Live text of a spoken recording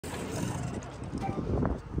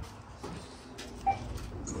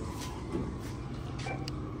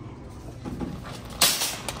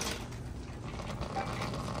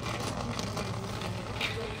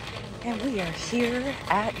and we are here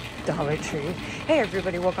at Dollar Tree. Hey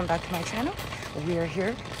everybody, welcome back to my channel. We are here,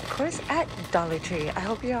 of course, at Dollar Tree. I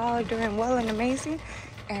hope you all are doing well and amazing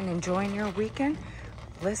and enjoying your weekend.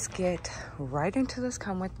 Let's get right into this.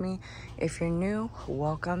 Come with me. If you're new,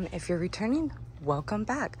 welcome. If you're returning, welcome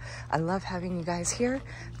back. I love having you guys here,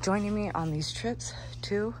 joining me on these trips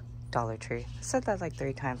to Dollar Tree. I said that like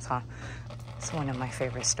 3 times, huh? It's one of my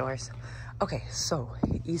favorite stores. Okay, so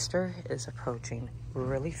Easter is approaching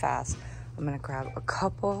really fast. I'm gonna grab a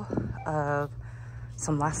couple of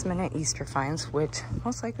some last minute Easter finds, which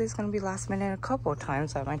most likely is gonna be last minute a couple of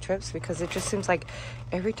times on my trips, because it just seems like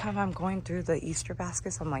every time I'm going through the Easter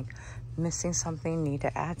baskets, I'm like missing something, need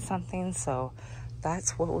to add something. So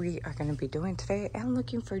that's what we are gonna be doing today, and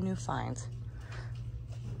looking for new finds.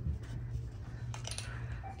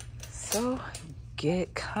 So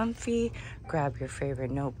get comfy, grab your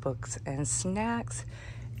favorite notebooks and snacks,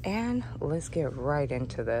 and let's get right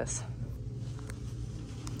into this.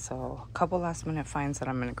 So a couple last minute finds that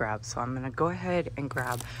I'm gonna grab. So I'm gonna go ahead and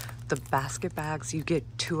grab the basket bags. You get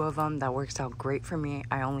 2 of them. That works out great for me.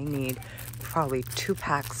 I only need probably 2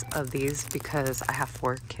 packs of these because I have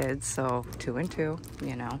 4 kids, so 2 and 2,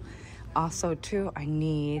 you know. Also too, I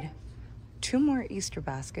need 2 more Easter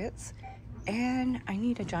baskets, and I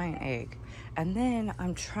need a giant egg. And then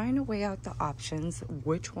I'm trying to weigh out the options,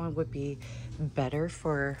 which one would be better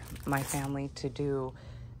for my family to do.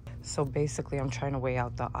 So basically I'm trying to weigh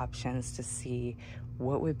out the options to see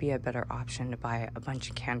what would be a better option, to buy a bunch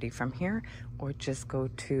of candy from here or just go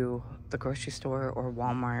to the grocery store or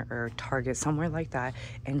Walmart or Target, somewhere like that,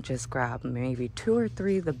 and just grab maybe 2 or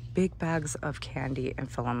 3 the big bags of candy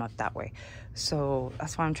and fill them up that way. So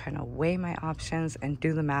that's why I'm trying to weigh my options and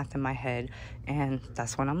do the math in my head, and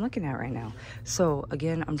that's what I'm looking at right now. So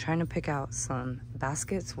again, I'm trying to pick out some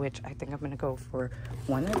baskets, which I think I'm gonna go for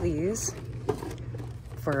one of these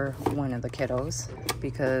for one of the kiddos,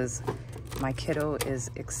 because my kiddo is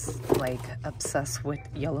like obsessed with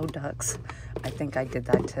yellow ducks. I think I did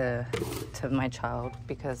that to my child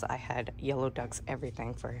because I had yellow ducks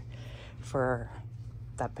everything for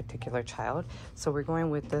that particular child. So we're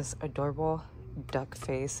going with this adorable duck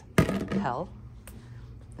face hell.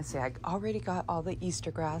 Let's see, I already got all the Easter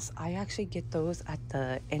grass. I actually get those at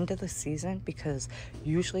the end of the season because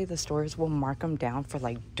usually the stores will mark them down for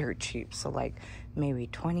like dirt cheap. So like maybe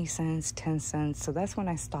 20 cents, 10 cents. So that's when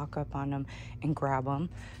I stock up on them and grab them.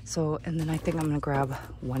 So, and then I think I'm gonna grab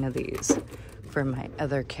one of these for my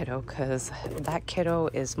other kiddo, because that kiddo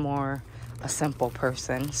is more a simple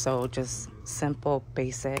person. So just simple,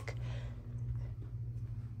 basic,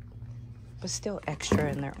 but still extra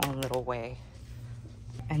in their own little way.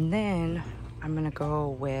 And then I'm gonna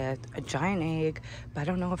go with a giant egg, but I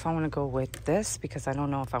don't know if I wanna go with this because I don't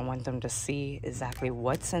know if I want them to see exactly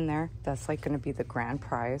what's in there. That's like gonna be the grand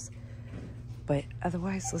prize. But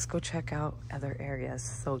otherwise, let's go check out other areas.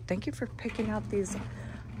 So thank you for picking out these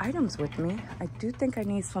items with me. I do think I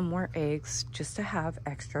need some more eggs just to have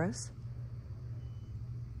extras.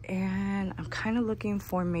 And I'm kind of looking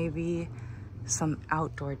for maybe some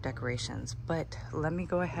outdoor decorations, but let me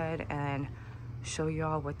go ahead and show you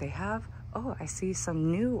all what they have. Oh, I see some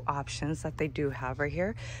new options that they do have right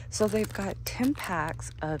here. So they've got 10 packs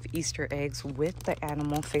of Easter eggs with the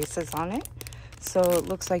animal faces on it. So it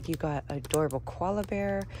looks like you got an adorable koala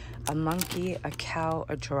bear, a monkey, a cow,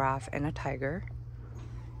 a giraffe, and a tiger.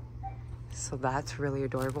 So that's really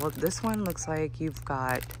adorable. This one looks like you've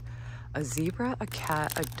got a zebra, a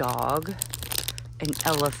cat, a dog, an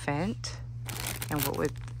elephant,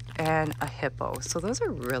 and a hippo. So those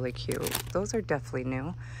are really cute. Those are definitely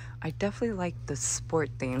new. I definitely like the sport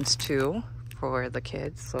themes too for the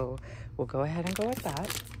kids, so we'll go ahead and go with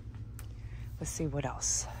that. Let's see what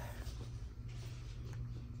else.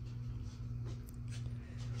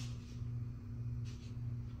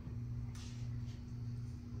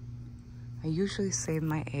 I usually save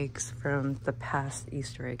my eggs from the past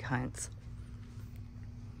Easter egg hunts.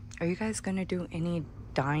 Are you guys gonna do any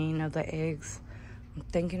dyeing of the eggs? I'm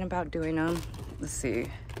thinking about doing them. Let's see,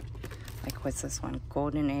 like what's this one?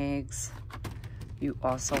 Golden eggs. You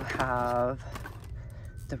also have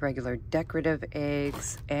the regular decorative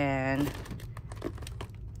eggs, and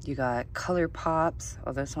you got color pops.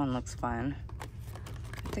 Oh, this one looks fun.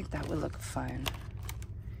 I think that would look fun.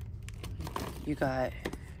 You got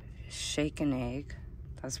shaken egg.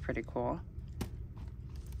 That's pretty cool.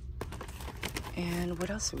 And what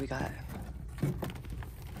else do we got?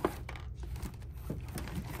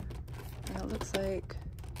 It looks like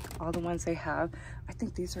all the ones they have. I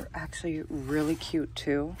think these are actually really cute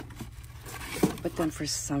too. But then for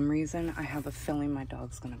some reason, I have a feeling my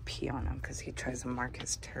dog's gonna pee on them because he tries to mark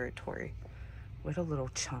his territory. What a little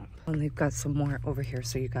chump. And they've got some more over here.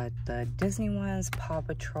 So you got the Disney ones, Paw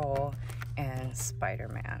Patrol, and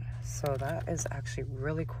Spider-Man. So that is actually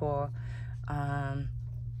really cool. I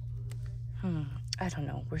don't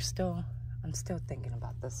know. I'm still thinking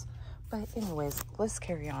about this. But anyways, let's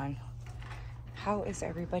carry on. How is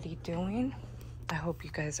everybody doing? I hope you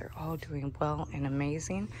guys are all doing well and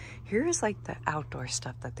amazing. Here's like the outdoor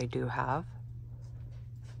stuff that they do have.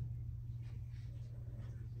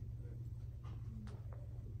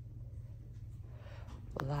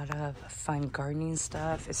 A lot of fun gardening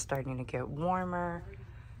stuff. It's starting to get warmer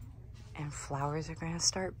and flowers are going to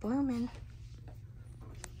start blooming.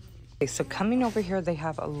 Okay, so coming over here, they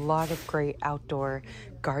have a lot of great outdoor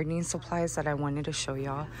gardening supplies that I wanted to show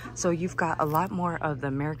y'all. So you've got a lot more of the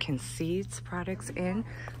American Seeds products in.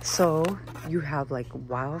 So you have like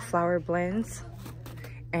wildflower blends,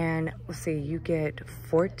 and let's see, you get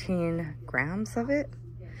 14 grams of it.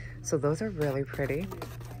 So those are really pretty.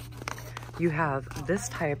 You have this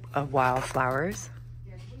type of wildflowers.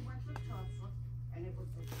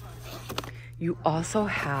 You also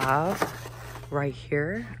have right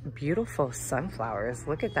here beautiful sunflowers.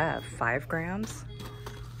 Look at that, 5 grams.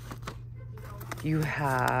 You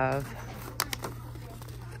have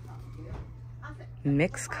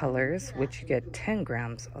mixed colors, which you get 10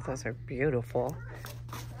 grams. Oh, those are beautiful.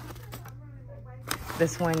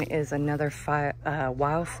 This one is another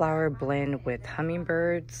wildflower blend with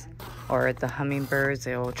hummingbirds, or the hummingbirds,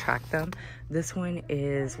 it will attract them. This one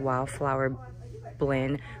is wildflower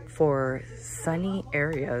blend for sunny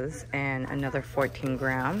areas, and another 14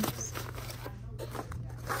 grams.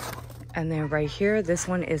 And then right here, this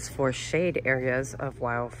one is for shade areas of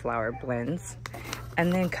wildflower blends.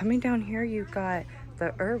 And then coming down here, you've got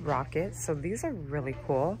the herb rockets. So these are really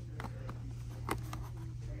cool.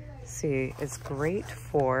 See, it's great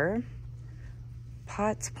for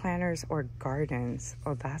pots, planters, or gardens.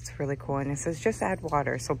 Oh, that's really cool. And it says just add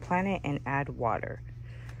water. So plant it and add water.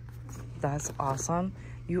 That's awesome.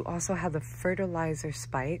 You also have the fertilizer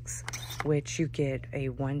spikes, which you get a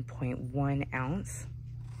 1.1 ounce.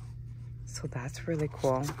 So that's really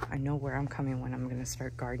cool. I know where I'm coming when I'm gonna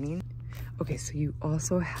start gardening. Okay, so you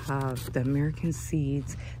also have the American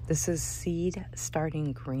Seeds. This is seed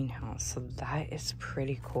starting greenhouse. So that is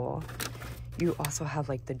pretty cool. You also have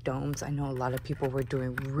like the domes. I know a lot of people were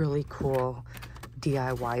doing really cool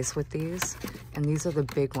DIYs with these. And these are the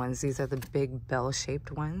big ones. These are the big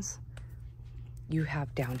bell-shaped ones. You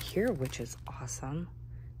have down here, which is awesome,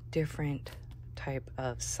 different type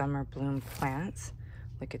of summer bloom plants.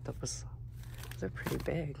 Look at those. Those are pretty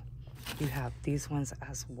big. You have these ones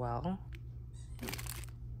as well.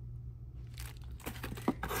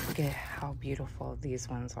 Look at how beautiful these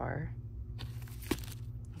ones are.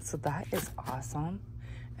 So that is awesome.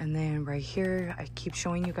 And then right here, I keep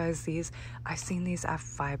showing you guys these. I've seen these at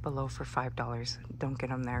Five Below for $5. Don't get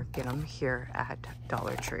them there, get them here at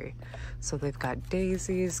Dollartree. So they've got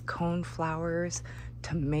daisies, cone flowers,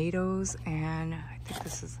 tomatoes, and I think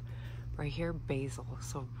this is right here, basil.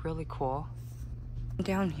 So really cool.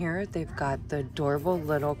 Down here, they've got the adorable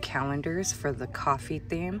little calendars for the coffee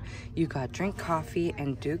theme. You got drink coffee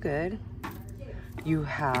and do good. You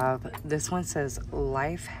have, this one says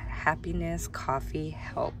life, happiness, coffee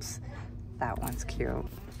helps. That one's cute.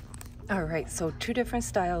 All right, so 2 different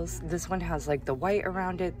styles. This one has like the white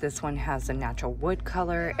around it. This one has a natural wood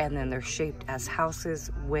color, and then they're shaped as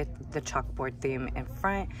houses with the chalkboard theme in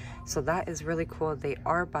front. So that is really cool. They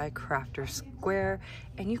are by Crafter Square,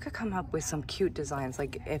 and you could come up with some cute designs.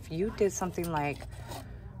 Like if you did something like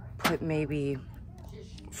put maybe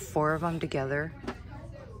 4 of them together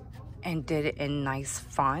and did it in nice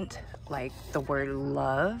font, like the word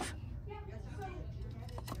love,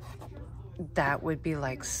 that would be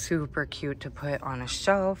like super cute to put on a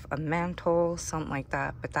shelf, a mantle, something like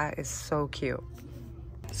that. But that is so cute.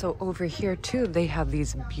 So over here too, they have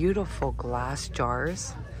these beautiful glass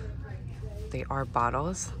jars. They are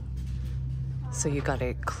bottles. So you got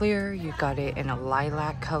it clear, you got it in a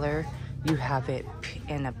lilac color, you have it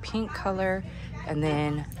in a pink color, and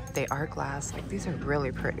then they are glass. Like, these are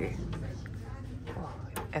really pretty.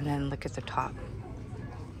 And then look at the top.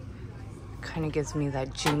 Kind of gives me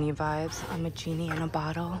that genie vibes. I'm a genie in a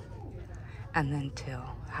bottle. And then Till,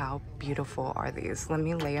 how beautiful are these? Let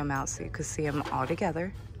me lay them out so you can see them all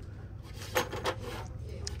together.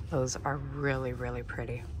 Those are really, really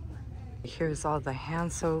pretty. Here's all the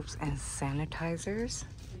hand soaps and sanitizers.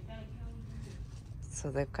 So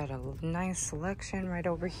they've got a nice selection right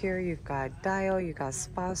over here. You've got Dial, you've got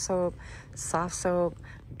spa soap, soft soap,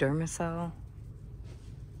 Dermacell.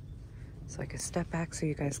 So I could step back so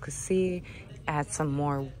you guys could see, add some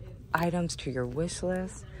more items to your wish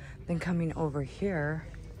list. Then coming over here,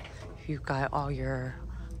 you've got all your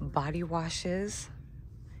body washes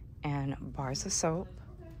and bars of soap.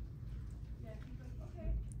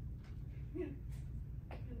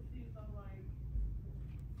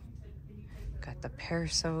 Got the pear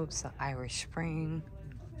soaps, the Irish Spring.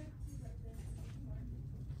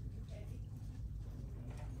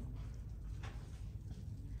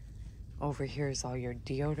 Over here is all your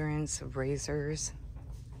deodorants, razors.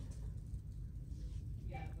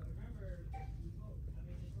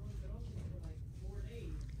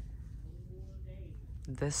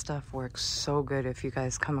 This stuff works so good if you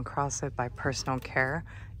guys come across it by personal care.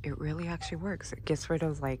 It really actually works. It gets rid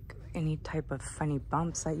of like any type of funny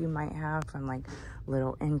bumps that you might have from like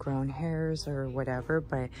little ingrown hairs or whatever,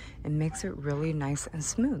 but it makes it really nice and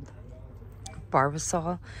smooth.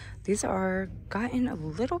 Barbasol, these are gotten a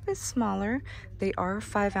little bit smaller. They are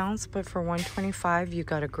 5 ounce, but for $1.25 you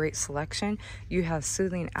got a great selection. You have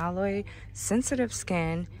soothing aloe, sensitive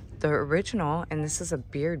skin, the original, and this is a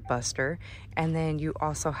beard buster, and then you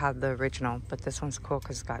also have the original, but this one's cool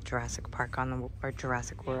because it's got Jurassic Park on the, or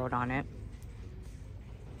Jurassic World on it.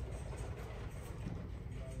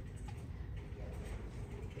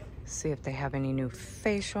 See if they have any new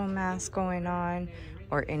facial masks going on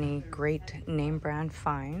or any great name brand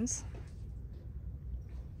finds.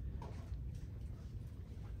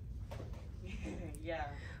 Yeah.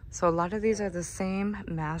 So a lot of these are the same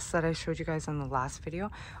masks that I showed you guys in the last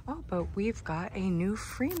video. Oh, but we've got a new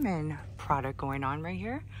Freeman product going on right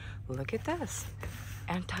here. Look at this.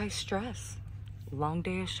 Anti-stress. Long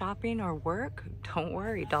day of shopping or work? Don't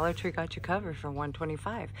worry, Dollartree got you covered for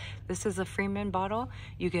 $1.25. This is a Freeman bottle.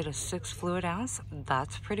 You get a 6 fluid ounce.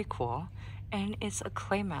 That's pretty cool. And it's a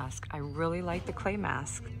clay mask. I really like the clay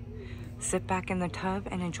mask. Sit back in the tub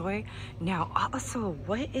and enjoy. Now, also,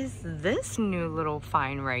 what is this new little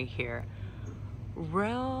find right here?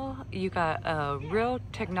 You got a Real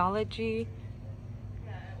Technology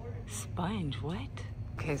sponge. What?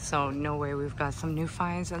 Okay, so no way, we've got some new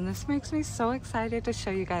finds, and this makes me so excited to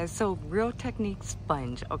show you guys. So Real Technique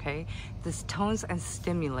sponge, okay? This tones and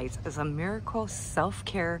stimulates as a miracle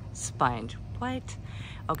self-care sponge. What?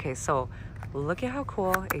 Okay, so look at how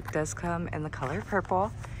cool. It does come in the color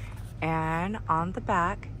purple, and on the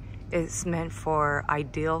back it's meant for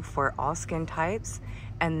ideal for all skin types,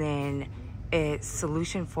 and then it's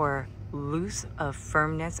solution for loose of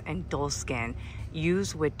firmness and dull skin,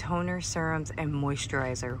 used with toner, serums, and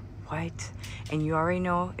moisturizer. What? And you already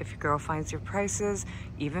know, if your girl finds your prices,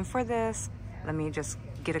 even for this, let me just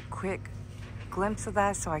get a quick glimpse of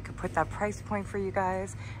that so I could put that price point for you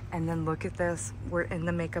guys. And then look at this, we're in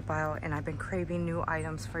the makeup aisle, and I've been craving new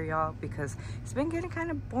items for y'all because it's been getting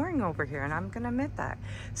kind of boring over here, and I'm gonna admit that.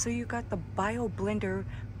 So you got the Bio Blender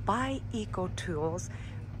by Eco Tools.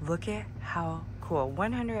 Look at how cool.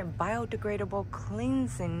 100 biodegradable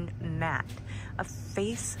cleansing matte, a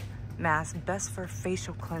face mask best for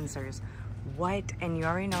facial cleansers. What? And you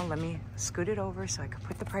already know, let me scoot it over so I can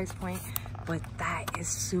put the price point, but that is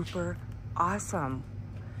super awesome.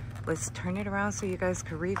 Let's turn it around so you guys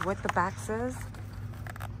can read what the back says.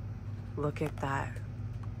 Look at that.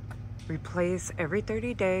 Replace every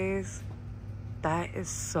 30 days. That is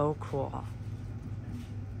so cool.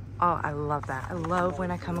 Oh, I love that. I love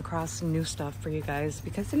when I come across new stuff for you guys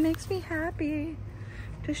because it makes me happy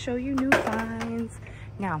to show you new finds.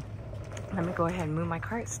 Now, let me go ahead and move my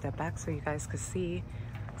cart, step back so you guys can see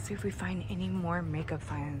if we find any more makeup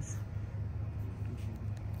finds.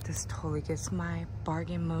 This totally gets my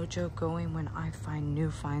bargain mojo going when I find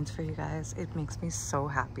new finds for you guys. It makes me so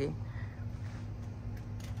happy.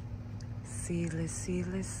 Let's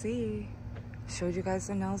see. Showed you guys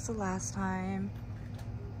the nails the last time.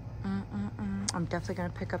 I'm definitely gonna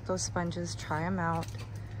pick up those sponges, try them out.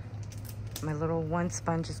 My little one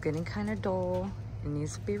sponge is getting kind of dull. It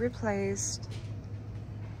needs to be replaced.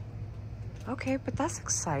 Okay, but that's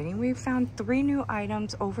exciting. We found 3 new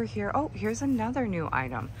items over here. Oh, here's another new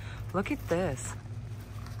item. Look at this.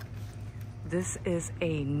 This is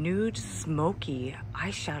a nude smoky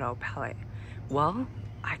eyeshadow palette. Well,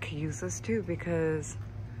 I could use this too because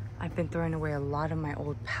I've been throwing away a lot of my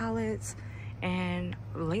old palettes, and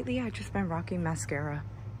lately I've just been rocking mascara.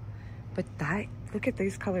 But look at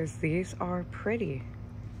these colors. These are pretty.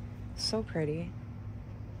 So pretty.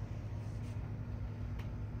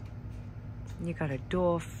 You got a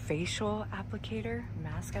dual facial applicator,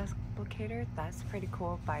 mask applicator. That's pretty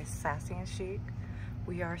cool, by Sassy and Chic.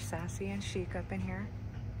 We are sassy and chic up in here.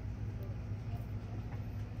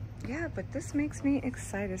 Yeah, but this makes me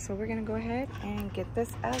excited. So we're gonna go ahead and get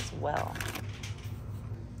this as well.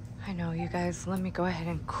 I know, you guys. Let me go ahead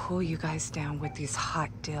and cool you guys down with these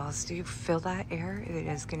hot deals. Do you feel that air? It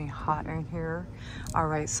is getting hot in here. All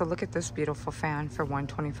right, so look at this beautiful fan for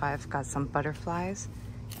 $125. Got some butterflies,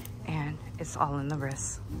 and it's all in the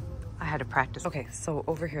wrist. I had to practice. Okay, so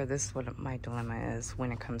over here, this is what my dilemma is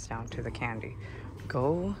when it comes down to the candy.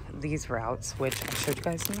 Go these routes, which I showed you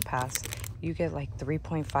guys in the past. You get like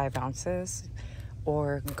 3.5 ounces,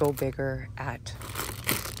 or go bigger at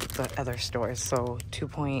the other stores. So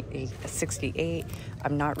 2.68.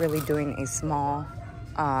 I'm not really doing a small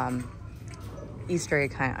Easter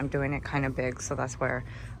egg hunt. I'm doing it kind of big, so that's where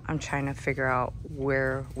I'm trying to figure out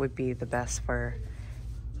where would be the best for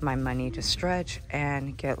my money to stretch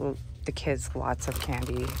and get the kids lots of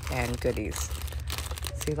candy and goodies.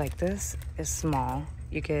 See, like this is small.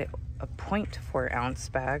 You get a 0.4 ounce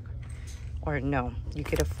bag, or no, you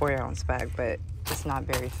get a 4 ounce bag, but it's not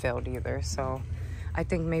very filled either. So I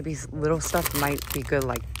think maybe little stuff might be good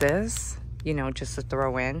like this, you know, just to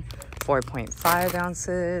throw in. 4.5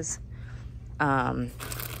 ounces.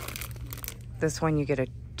 This one you get a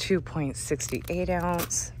 2.68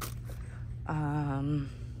 ounce.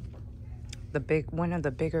 One of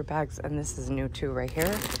the bigger bags, and this is new too right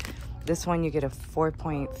here. This one you get a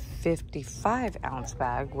 4.55 ounce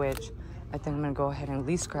bag, which I think I'm gonna go ahead and at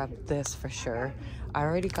least grab this for sure. I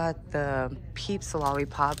already got the Peeps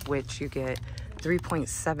lollipop, which you get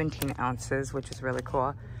 3.17 ounces, which is really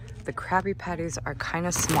cool. The Krabby Patties are kind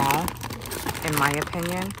of small, in my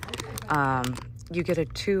opinion. You get a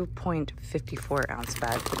 2.54 ounce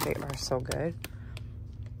bag, but they are so good.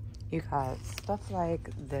 You got stuff like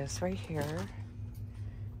this right here.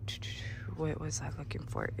 What was I looking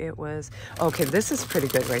for? It was, okay, this is pretty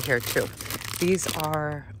good right here too. These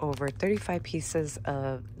are over 35 pieces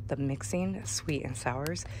of the mixing sweet and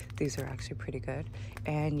sours. These are actually pretty good.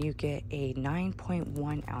 And you get a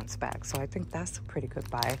 9.1 ounce bag. So I think that's a pretty good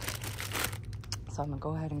buy. So I'm gonna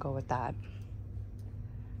go ahead and go with that.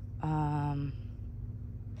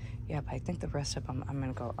 Yeah, but I think the rest of them, I'm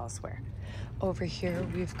gonna go elsewhere. Over here,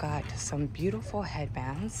 we've got some beautiful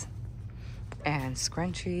headbands and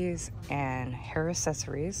scrunchies and hair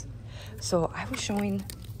accessories. So I was showing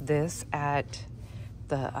this at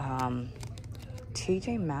the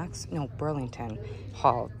TJ Maxx, no, Burlington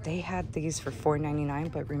haul. They had these for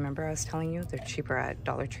 $4.99, but remember I was telling you they're cheaper at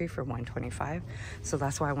Dollartree for $1.25. So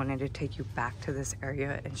that's why I wanted to take you back to this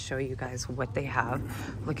area and show you guys what they have.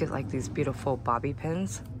 Look at like these beautiful bobby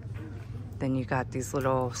pins. Then you got these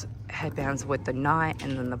little headbands with the knot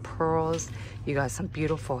and then the pearls. You got some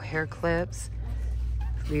beautiful hair clips.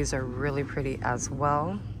 These are really pretty as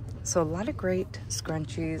well. So a lot of great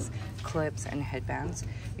scrunchies, clips, and headbands.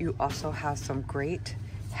 You also have some great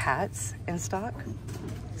hats in stock.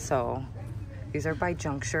 So these are by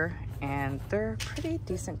Juncture and they're pretty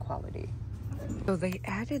decent quality. So they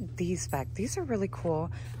added these back. These are really cool.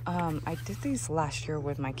 I did these last year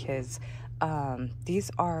with my kids. These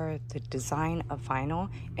are the design of vinyl,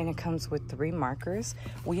 and it comes with 3 markers.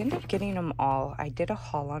 We ended up getting them all. I did a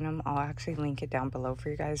haul on them. I'll actually link it down below for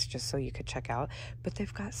you guys just so you could check out. But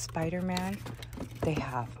they've got Spider-Man, they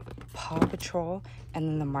have Paw Patrol, and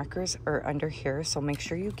then the markers are under here. So make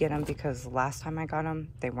sure you get them because last time I got them,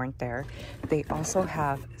 they weren't there. They also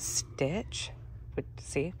have Stitch.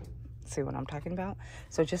 See what I'm talking about?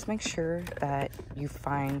 So just make sure that you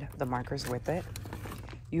find the markers with it.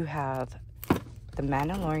 You have the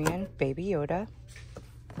Mandalorian, Baby Yoda,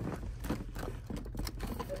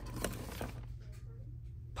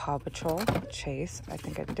 Paw Patrol, Chase, I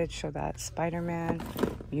think I did show that, Spider-Man,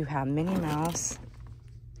 you have Minnie Mouse,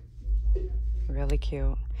 really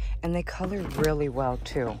cute, and they color really well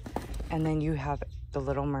too. And then you have the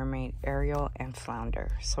Little Mermaid, Ariel, and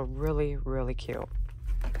Flounder, so really, really cute.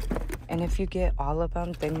 And if you get all of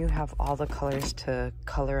them, then you have all the colors to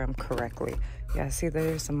color them correctly. Yeah, see,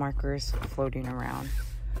 there's some markers floating around.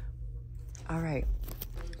 All right,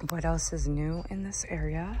 what else is new in this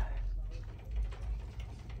area?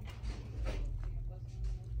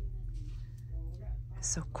 It's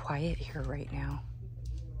so quiet here right now.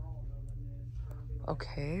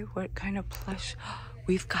 Okay, what kind of plush?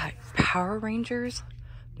 We've got Power Rangers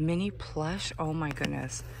mini plush. Oh my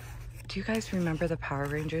goodness. Do you guys remember the Power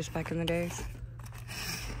Rangers back in the days?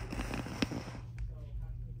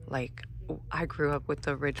 Like, I grew up with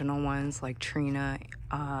the original ones, like Trina,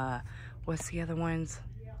 what's the other ones?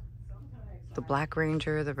 The Black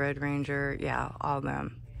Ranger, the Red Ranger, yeah, all of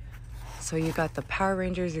them. So you got the Power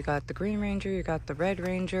Rangers, you got the Green Ranger, you got the Red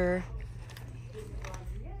Ranger,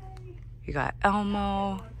 you got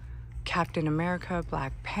Elmo, Captain America,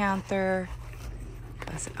 Black Panther,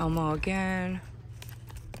 that's Elmo again.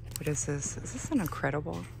 What is this? Is this an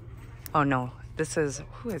Incredible? Oh no, This is,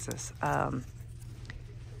 who is this? Oh,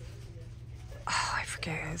 I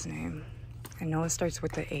forget his name. I know it starts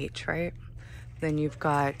with the H, right? Then you've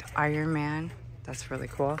got Iron Man. That's really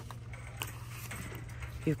cool.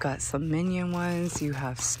 You've got some Minion ones. You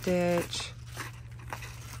have Stitch.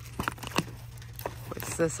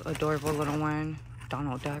 What's this adorable little one?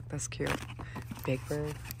 Donald Duck. That's cute. Big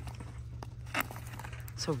Bird.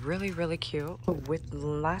 So really, really cute. With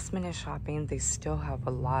last minute shopping, they still have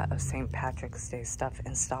a lot of St. Patrick's Day stuff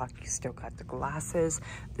in stock. You still got the glasses.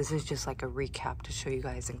 This is just like a recap to show you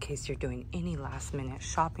guys in case you're doing any last minute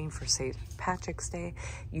shopping for St. Patrick's Day.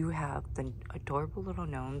 You have the adorable little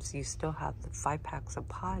gnomes. You still have the 5 packs of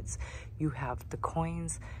pots. You have the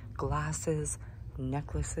coins, glasses,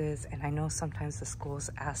 necklaces, and I know sometimes the schools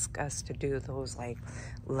ask us to do those like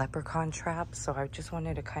leprechaun traps, so I just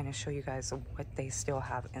wanted to kind of show you guys what they still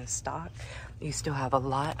have in stock. You still have a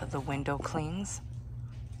lot of the window clings,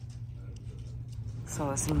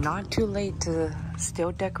 so it's not too late to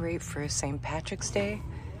still decorate for St. Patrick's Day.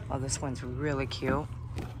 Oh, this one's really cute.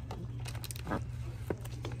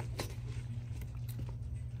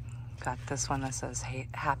 Got this one that says, hey,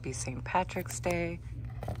 Happy St. Patrick's Day.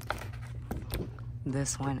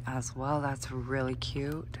 This one as well, that's really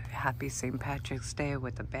cute. Happy St. Patrick's Day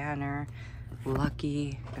with a banner,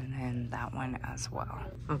 Lucky, and then that one as well.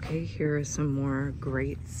 Okay, here are some more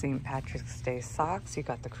great St. Patrick's Day socks. You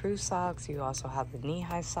got the crew socks, you also have the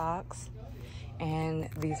knee-high socks.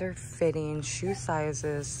 And these are fitting shoe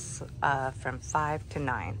sizes from 5 to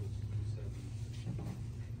 9.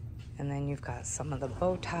 And then you've got some of the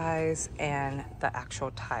bow ties and the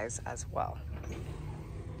actual ties as well.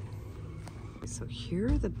 So here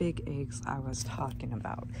are the big eggs I was talking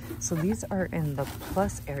about. So these are in the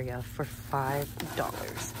plus area for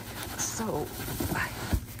 $5. So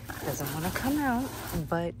it doesn't want to come out,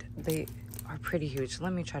 but they are pretty huge.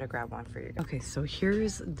 Let me try to grab one for you. Okay, so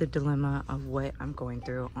here's the dilemma of what I'm going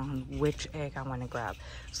through on which egg I want to grab.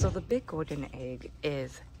 So the big golden egg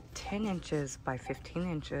is 10 inches by 15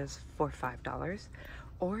 inches for $5.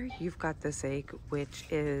 Or you've got this egg, which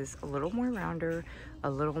is a little more rounder, a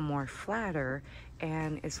little more flatter,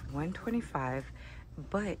 and it's $125,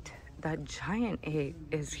 but that giant egg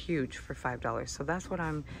is huge for $5. So that's what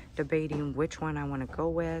I'm debating, which one I want to go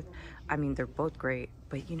with. I mean, they're both great,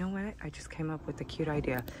 but you know what? I just came up with a cute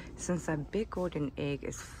idea. Since that big golden egg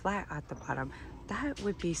is flat at the bottom, that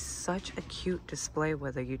would be such a cute display,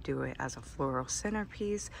 whether you do it as a floral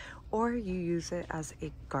centerpiece or you use it as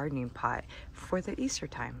a gardening pot for the Easter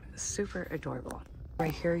time. Super adorable.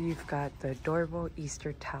 Right here, you've got the adorable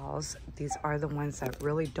Easter towels. These are the ones that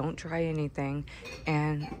really don't dry anything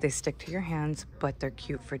and they stick to your hands, but they're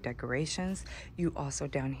cute for decorations. You also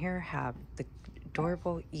down here have the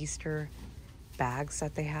adorable Easter bags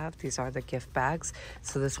that they have. These are the gift bags.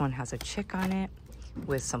 So this one has a chick on it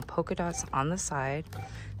with some polka dots on the side.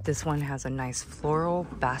 This one has a nice floral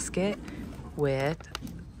basket with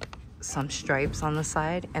some stripes on the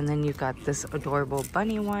side, and then you got this adorable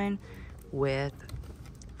bunny one with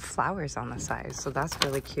flowers on the side. So that's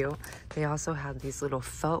really cute. They also have these little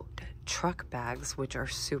felt truck bags, which are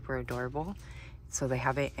super adorable. So they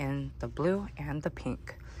have it in the blue and the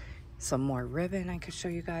pink. Some more ribbon I could show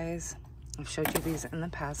you guys. I've showed you these in the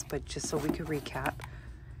past, but just so we could recap,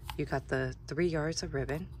 you got the 3 yards of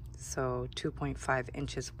ribbon, so 2.5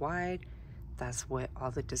 inches wide. That's what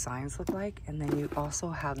all the designs look like. And then you also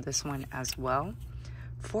have this one as well,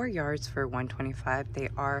 4 yards for $125. They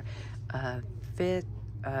are fit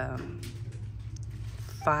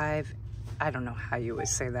 5, I don't know how you would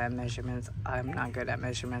say that in measurements. I'm not good at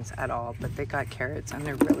measurements at all, but they got carrots and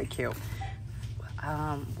they're really cute.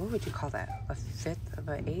 What would you call that? A fifth of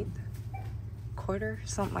an eighth? Quarter,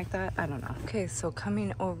 something like that. I don't know. Okay, so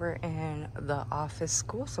coming over in the office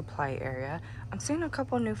school supply area, I'm seeing a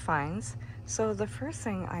couple new finds. So the first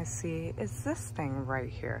thing I see is this thing right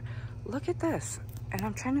here. Look at this. And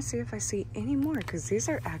I'm trying to see if I see any more, because these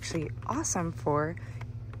are actually awesome for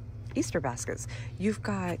Easter baskets. You've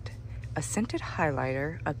got a scented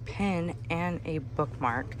highlighter, a pen, and a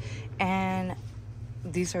bookmark, and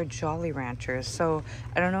these are Jolly Ranchers. So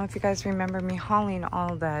I don't know if you guys remember me hauling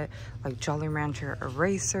all that like Jolly Rancher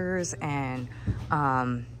erasers and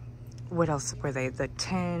what else were they, the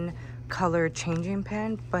 10 color changing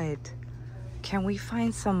pen, but can we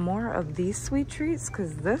find some more of these sweet treats?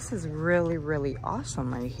 Because this is really, really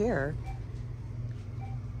awesome right here.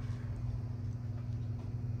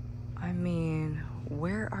 I mean,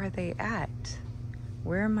 where are they at?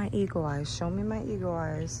 Where are my eagle eyes? Show me my eagle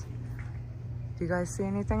eyes. Do you guys see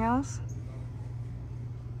anything else?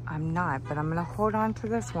 I'm not, but I'm gonna hold on to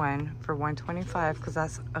this one for $125 because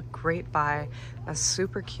that's a great buy. That's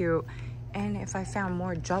super cute. And if I found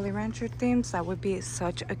more Jolly Rancher themes, that would be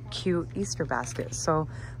such a cute Easter basket. So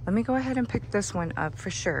let me go ahead and pick this one up for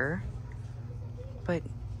sure. But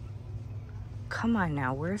come on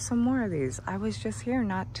now, where's some more of these? I was just here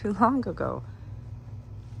not too long ago.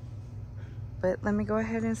 But let me go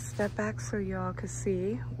ahead and step back so y'all can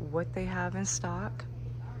see what they have in stock.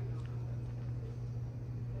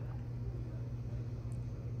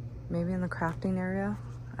 Maybe in the crafting area?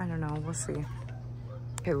 I don't know, we'll see.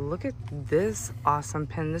 Okay, look at this awesome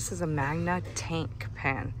pen. This is a Magna Tank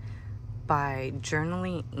pen by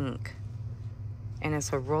Journaling Ink. And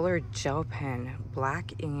it's a roller gel pen,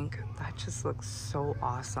 black ink. That just looks so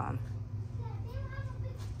awesome.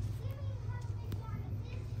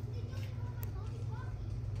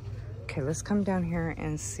 Okay, let's come down here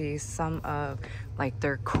and see some of like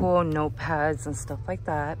their cool notepads and stuff like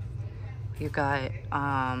that. You got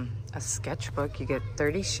a sketchbook. You get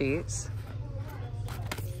 30 sheets.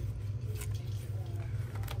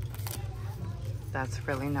 That's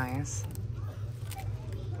really nice.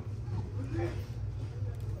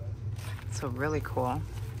 So really cool.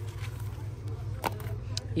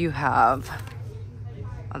 You have,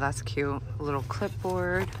 oh, that's cute, a little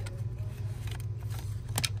clipboard.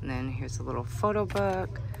 And then here's a little photo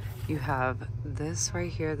book. You have this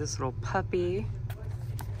right here, this little puppy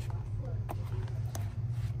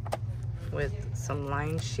with some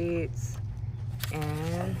line sheets,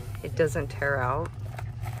 and it doesn't tear out.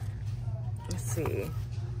 Let's see.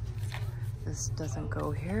 This doesn't go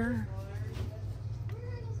here.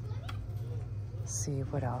 Let's see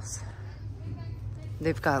what else.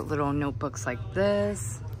 They've got little notebooks like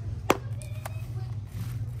this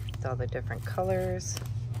with all the different colors.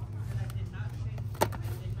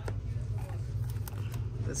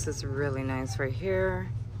 This is really nice right here.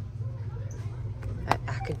 An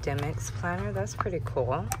academics planner, that's pretty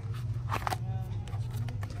cool.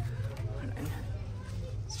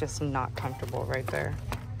 It's just not comfortable right there.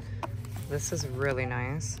 This is really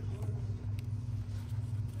nice.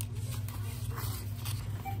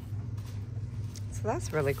 So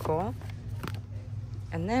that's really cool.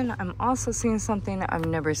 And then I'm also seeing something I've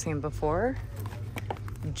never seen before.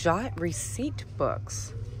 Jot receipt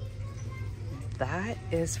books. That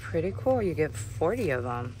is pretty cool. You get 40 of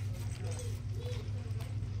them.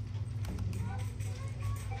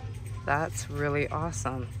 That's really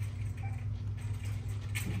awesome.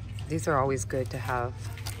 These are always good to have.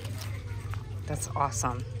 That's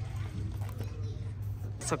awesome.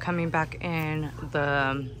 So coming back in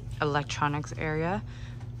the electronics area,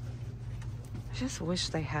 I just wish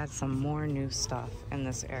they had some more new stuff in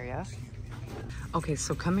this area. Okay,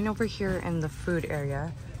 so coming over here in the food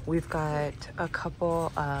area, we've got a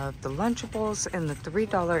couple of the Lunchables in the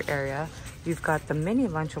 $3 area. You've got the mini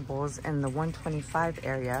Lunchables in the $1.25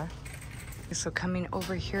 area. So coming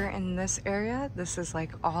over here in this area, this is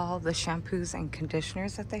like all the shampoos and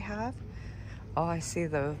conditioners that they have. Oh, I see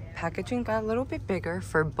the packaging got a little bit bigger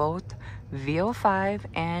for both VO5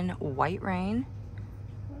 and White Rain.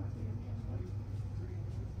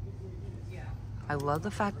 I love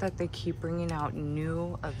the fact that they keep bringing out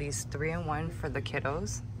new of these 3-in-1 for the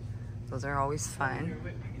kiddos. Those are always fun.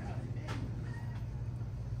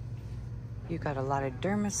 You got a lot of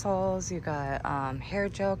Dermasols. You got hair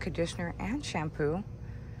gel, conditioner, and shampoo.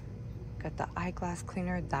 Got the eyeglass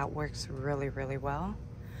cleaner. That works really, really well.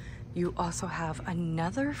 You also have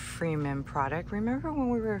another Freeman product. Remember when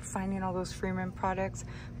we were finding all those Freeman products?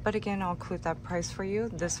 But again, I'll include that price for you.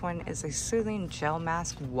 This one is a soothing gel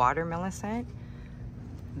mask watermelon scent.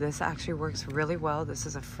 This actually works really well. This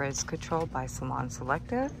is a frizz control by Salon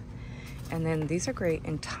Selective. And then these are great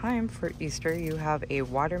in time for Easter. You have a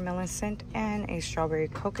watermelon scent and a strawberry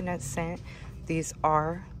coconut scent. These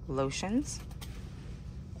are lotions,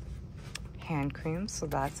 hand creams, so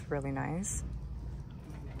that's really nice.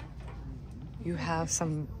 You have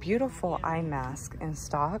some beautiful eye masks in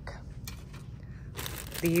stock.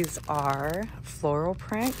 These are floral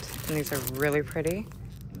print, and these are really pretty.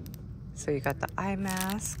 So you got the eye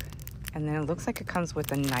mask, and then it looks like it comes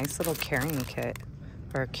with a nice little carrying kit,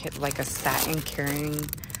 or a kit like a satin carrying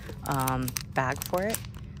bag for it.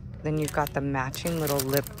 Then you've got the matching little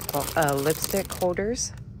lipstick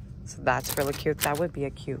holders. So that's really cute. That would be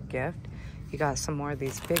a cute gift. You got some more of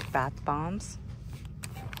these big bath bombs.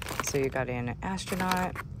 So you got an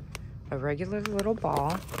astronaut, a regular little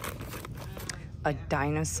ball, a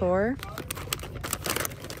dinosaur,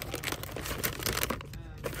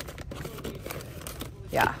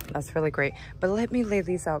 yeah, that's really great. But let me lay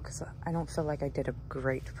these out because I don't feel like I did a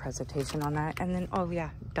great presentation on that. And then, oh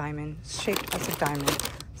yeah, diamond, shaped as a diamond.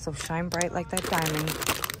 So shine bright like that diamond.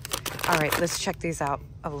 All right, let's check these out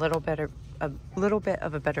a little bit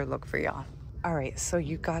of a better look for y'all. All right, so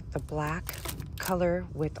you got the black color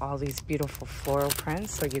with all these beautiful floral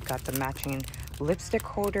prints. So you've got the matching lipstick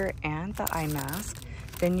holder and the eye mask.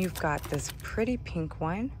 Then you've got this pretty pink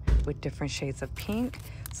one with different shades of pink.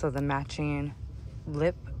 So the matching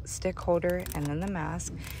lipstick holder and then the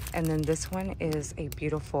mask. And then this one is a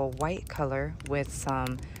beautiful white color with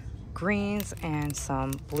some greens and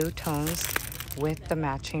some blue tones with the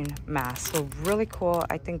matching mask. So really cool.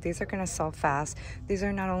 I think these are going to sell fast. These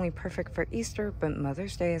are not only perfect for Easter, but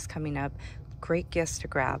Mother's Day is coming up. Great gifts to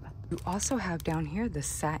grab. You also have down here the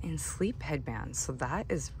satin sleep headband. So that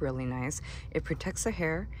is really nice. It protects the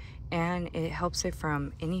hair and it helps it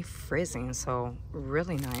from any frizzing. So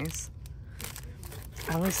really nice.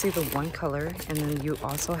 I only see the one color, and then you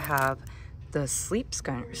also have the sleep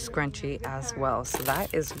scrunchie as well. So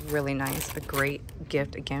that is really nice. A great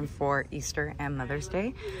gift again for Easter and Mother's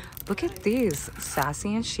Day. Look at these,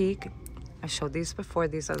 sassy and chic. I showed these before.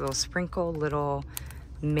 These are those sprinkle little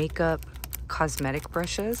makeup cosmetic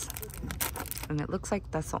brushes, and it looks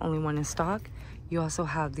like that's the only one in stock. You also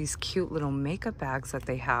have these cute little makeup bags that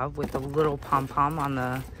they have with a little pom-pom on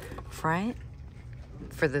the front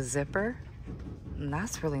for the zipper. And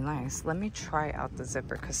that's really nice. Let me try out the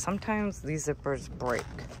zipper because sometimes these zippers break.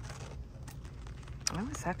 Oh,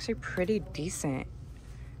 it's actually pretty decent.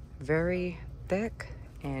 Very thick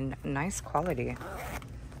and nice quality.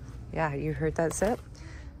 Yeah, you heard that zip.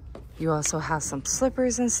 You also have some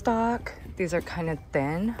slippers in stock. These are kind of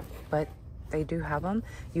thin, but they do have them.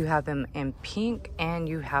 You have them in pink and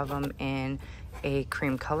you have them in a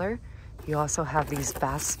cream color. You also have these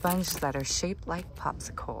bath sponges that are shaped like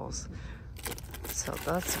popsicles. So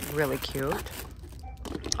that's really cute.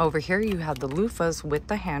 Over here you have the loofahs with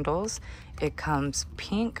the handles. It comes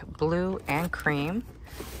pink, blue, and cream.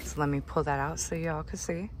 So let me pull that out so y'all can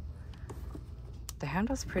see. The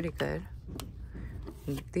handle's pretty good.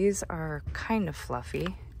 These are kind of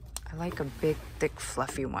fluffy. I like a big, thick,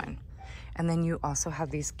 fluffy one. And then you also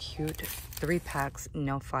have these cute 3-packs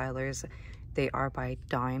nail filers. They are by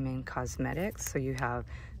Diamond Cosmetics. So you have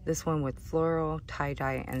this one with floral,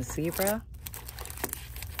 tie-dye, and zebra.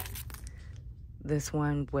 This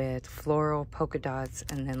one with floral, polka dots,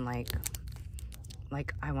 and then like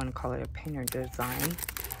I want to call it a painter design.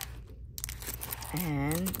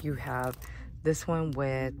 And you have this one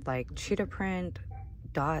with like cheetah print,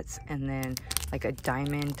 dots, and then like a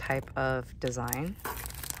diamond type of design.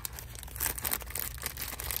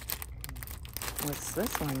 What's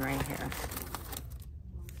this one right here?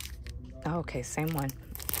 Oh, okay, same one.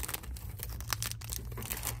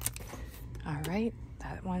 All right,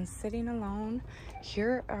 that one's sitting alone.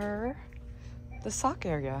 Here are the sock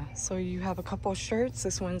area. So you have a couple shirts.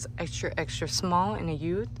 This one's extra, extra small in a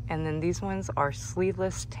youth. And then these ones are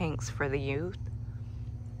sleeveless tanks for the youth.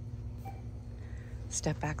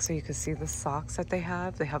 Step back so you can see the socks that they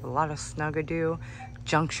have. They have a lot of Snuggadoo,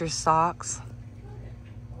 juncture socks.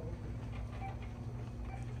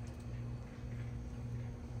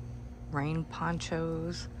 Rain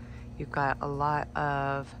ponchos. You've got a lot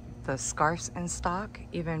of the scarves in stock,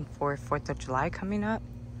 even for 4th of July coming up.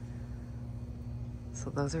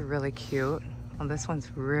 So those are really cute. Well, this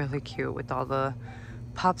one's really cute with all the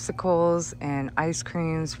popsicles and ice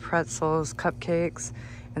creams, pretzels, cupcakes.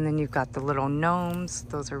 And then you've got the little gnomes.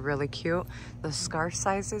 Those are really cute. The scarf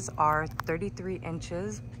sizes are 33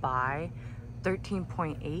 inches by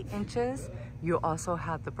 13.8 inches. You also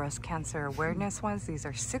have the breast cancer awareness ones. These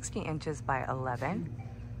are 60 inches by 11.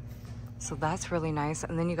 So that's really nice.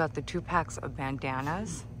 And then you got the 2-packs of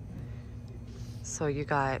bandanas. So you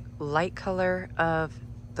got light color of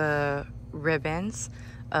the ribbons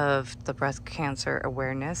of the breast cancer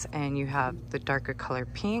awareness, and you have the darker color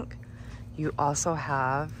pink. You also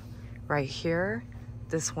have right here,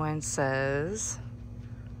 this one says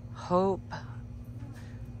hope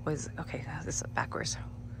okay, this is backwards.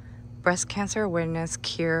 Breast cancer awareness,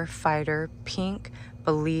 cure, fighter, pink,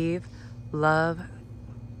 believe, love,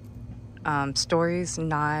 stories,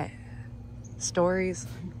 not stories,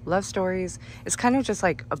 love stories. It's kind of just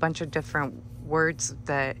like a bunch of different words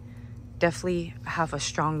that definitely have a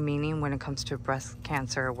strong meaning when it comes to breast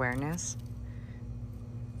cancer awareness.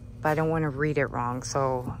 But I don't want to read it wrong,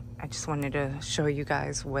 so I just wanted to show you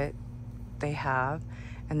guys what they have.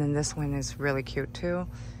 And then this one is really cute too.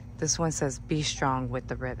 This one says be strong with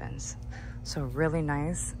the ribbons. So really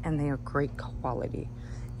nice, and they are great quality.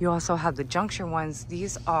 You also have the juncture ones.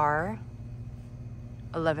 These are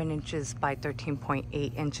 11 inches by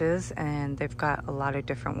 13.8 inches, and they've got a lot of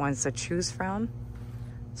different ones to choose from.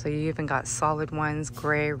 So you even got solid ones,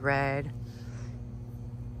 gray, red.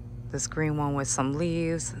 this green one with some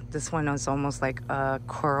leaves. This one is almost like a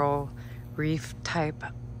coral reef type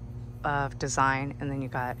of design. And then you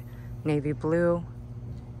got navy blue.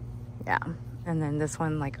 Yeah. And then this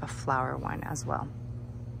one like a flower one as well.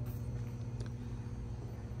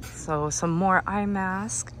 So some more eye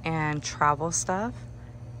mask and travel stuff.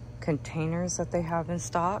 Containers that they have in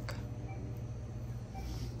stock.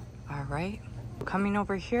 All right. Coming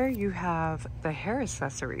over here, you have the hair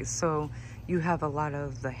accessories. So you have a lot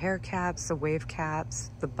of the hair caps, the wave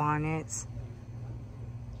caps, the bonnets,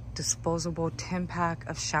 disposable 10-pack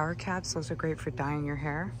of shower caps. Those are great for dyeing your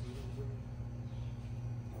hair.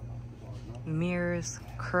 Mirrors,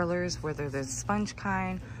 curlers, whether they're the sponge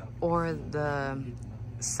kind or the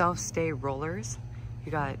self-stay rollers.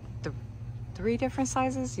 You got the 3 different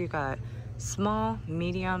sizes. You got small,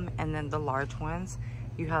 medium, and then the large ones.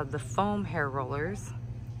 You have the foam hair rollers.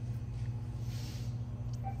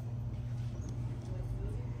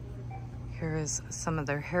 Here is some of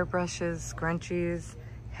their hair brushes, scrunchies,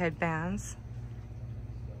 headbands.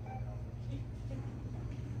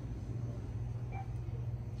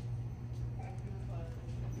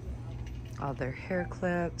 All their hair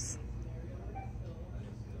clips.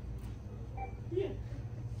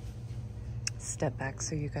 Step back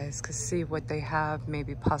so you guys can see what they have,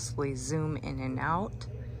 maybe possibly zoom in and out.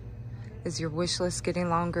 Is your wish list getting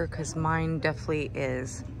longer? Because mine definitely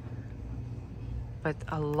is. But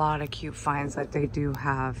a lot of cute finds that they do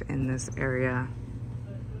have in this area.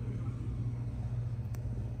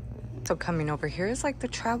 So coming over here is like the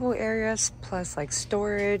travel areas plus like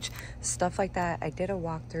storage, stuff like that. I did a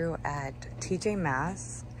walkthrough at TJ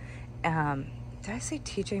Maxx. Did I say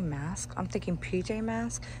TJ Maxx? I'm thinking PJ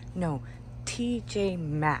Maxx. No, TJ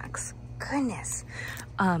Maxx. Goodness.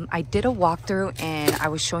 I did a walkthrough and I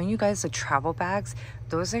was showing you guys the travel bags.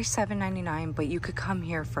 Those are $7.99, but you could come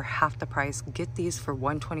here for half the price. Get these for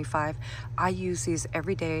 $125. I use these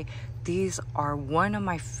every day. These are one of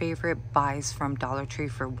my favorite buys from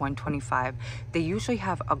Dollartree for $125. They usually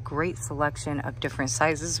have a great selection of different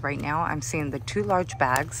sizes. Right now I'm seeing the 2 large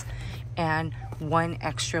bags and 1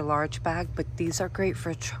 extra large bag, but these are great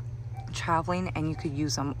for traveling and you could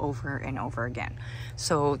use them over and over again.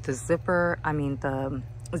 So the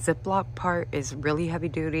the Ziploc part is really heavy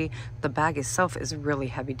duty. The bag itself is really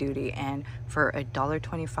heavy duty, and for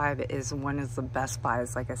 $1.25 it is one of the best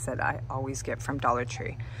buys, like I said, I always get from Dollar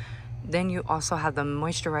Tree. Then you also have the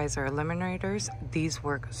moisturizer eliminators. These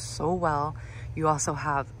work so well. You also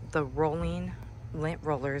have the rolling lint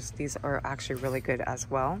rollers. These are actually really good as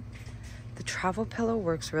well. The travel pillow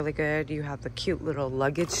works really good. You have the cute little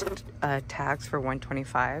luggage tags for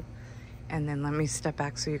 $125. And then let me step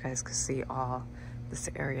back so you guys can see all this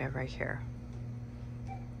area right here.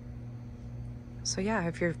 So yeah,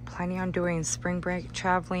 if you're planning on doing spring break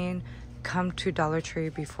traveling, come to Dollar Tree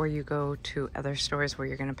before you go to other stores where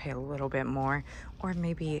you're gonna pay a little bit more or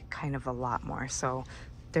maybe kind of a lot more. So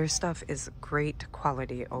their stuff is great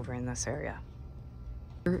quality over in this area.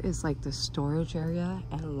 Here is like the storage area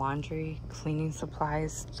and laundry, cleaning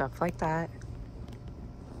supplies, stuff like that.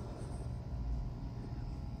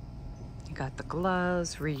 You got the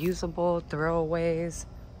gloves, reusable, throwaways.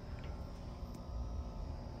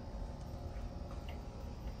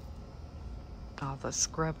 All the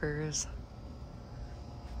scrubbers.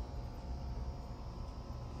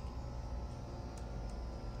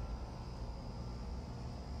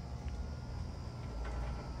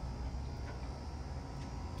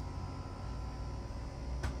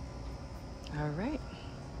 All right.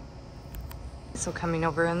 So coming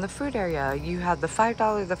over in the food area, you have the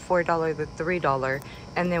 $5, the $4, the $3,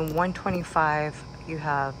 and then $1.25. You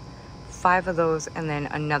have 5 of those, and then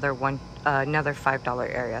another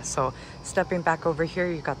 $5 area. So stepping back over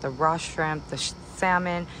here, you got the raw shrimp, the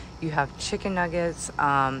salmon. You have chicken nuggets.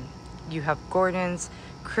 You have Gordon's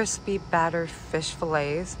crispy battered fish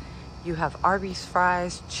fillets. You have Arby's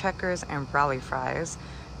fries, Checkers, and Raleigh fries.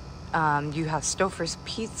 You have Stouffer's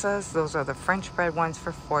pizzas. Those are the French bread ones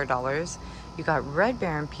for $4. You got Red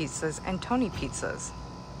Baron pizzas and Tony pizzas.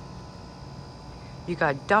 You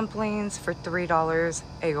got dumplings for $3,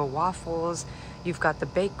 Eggo waffles. You've got the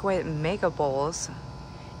Bakewit mega bowls.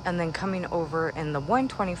 And then coming over in the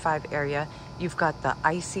 $1.25 area, you've got the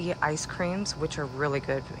icy ice creams, which are really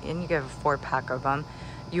good. And you get a 4-pack of them.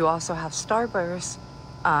 You also have Starburst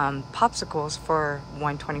popsicles for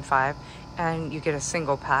 $1.25, and you get a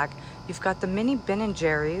single pack. You've got the mini Ben &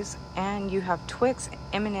 Jerry's, and you have Twix,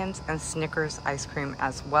 M&M's, and Snickers ice cream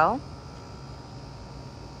as well.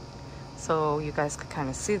 So you guys could kind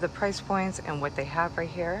of see the price points and what they have right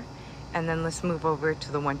here. And then let's move over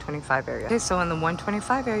to the $1.25 area. Okay, so in the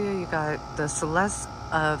 $1.25 area, you got the Celeste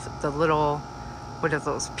of the little what are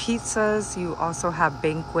those, pizzas. You also have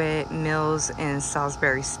banquet meals and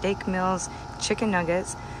Salisbury steak meals, chicken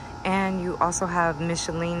nuggets, and you also have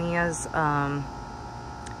miscellaneous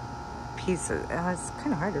pizza. It's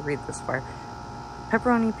kind of hard to read this far.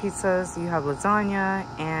 Pepperoni pizzas, you have lasagna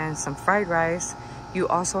and some fried rice. You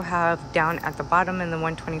also have down at the bottom in the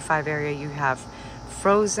 125 area, you have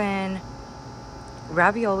frozen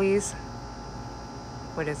raviolis.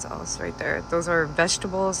 What is else right there? Those are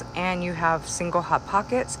vegetables, and you have single hot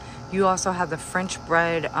pockets. You also have the French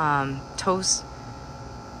bread toast.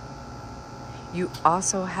 You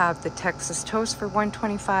also have the Texas toast for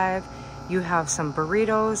 $125. You have some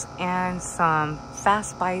burritos and some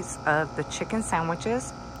fast bites of the chicken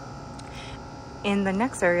sandwiches. In the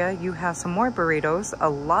next area, you have some more burritos, a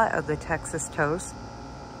lot of the Texas toast,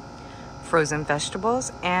 frozen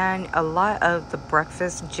vegetables, and a lot of the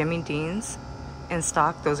breakfast Jimmy Dean's in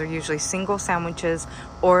stock. Those are usually single sandwiches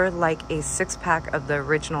or like a 6-pack of the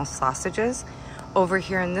original sausages. Over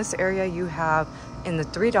here in this area, you have, in the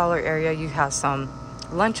 $3 area, you have some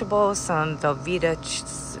Lunchables, some Velveeta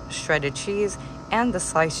shredded cheese, and the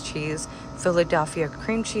sliced cheese, Philadelphia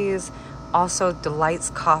cream cheese, also Delight's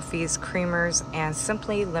coffees, creamers, and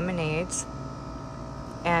Simply lemonades,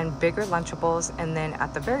 and bigger Lunchables. And then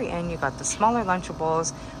at the very end, you got the smaller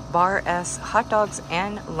Lunchables, Bar S hot dogs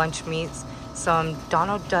and lunch meats, some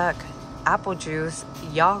Donald Duck apple juice,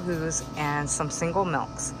 Yahoos, and some single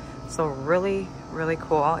milks. So really, really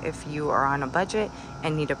cool. If you are on a budget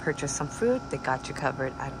and need to purchase some food, they got you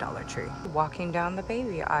covered at Dollar Tree. Walking down the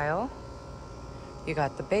baby aisle, you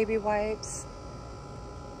got the baby wipes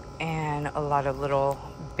and a lot of little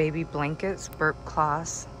baby blankets, burp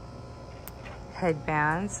cloths,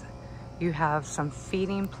 headbands. You have some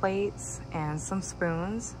feeding plates and some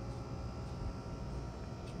spoons.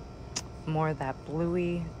 More of that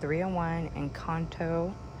Bluey 3-in-1 and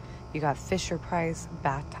Kanto. You got Fisher Price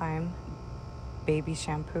Bath Time baby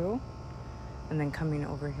shampoo. And then coming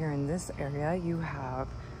over here in this area, you have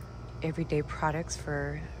everyday products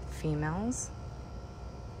for females.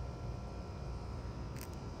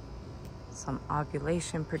 Some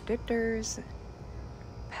ovulation predictors,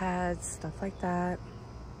 pads, stuff like that.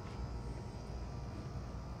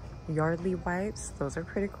 Yardley wipes, those are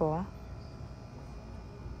pretty cool.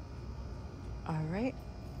 All right,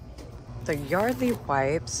 the Yardley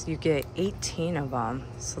wipes, you get 18 of them,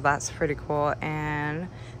 so that's pretty cool, and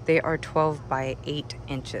they are 12 by 8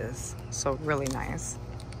 inches, so really nice.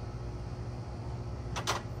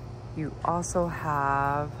 You also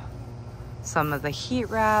have some of the heat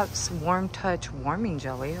wraps, Warm Touch warming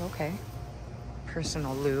jelly, okay.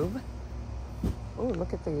 Personal lube. Oh,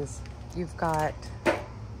 look at these. You've got,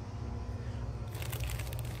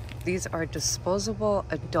 these are disposable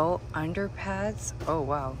adult underpads. Oh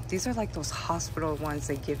wow, these are like those hospital ones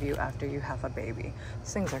they give you after you have a baby.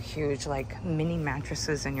 These things are huge, like mini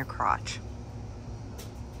mattresses in your crotch.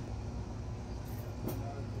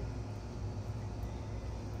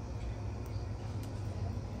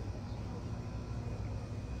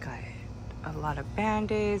 Got a lot of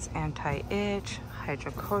Band-Aids, anti-itch,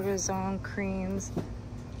 hydrocortisone creams.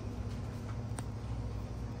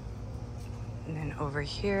 And then over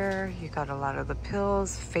here, you got a lot of the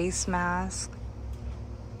pills, face mask,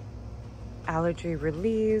 allergy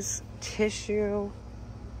relieves, tissue,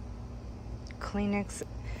 Kleenex.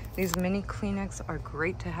 These mini Kleenex are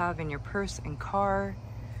great to have in your purse and car.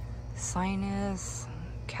 Sinus,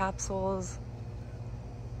 capsules,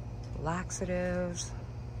 laxatives,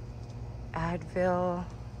 Advil.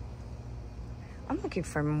 I'm looking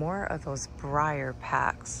for more of those Breyer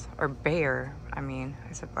packs, or Bayer, I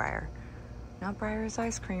said Breyer. Not Breyer's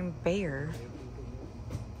ice cream, Bayer.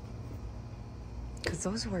 Because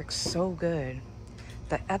those work so good.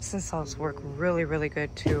 The Epsom salts work really, really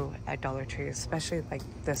good too at Dollar Tree, especially like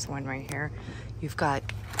this one right here. You've got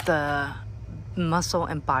the muscle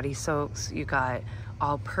and body soaks. You got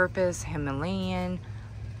all-purpose Himalayan.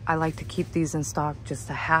 I like to keep these in stock just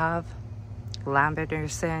to have. Lavender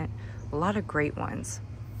scent, a lot of great ones.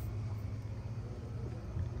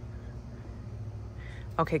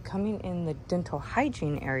 Okay, coming in the dental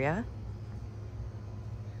hygiene area,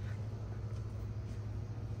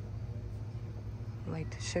 I'd like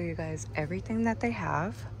to show you guys everything that they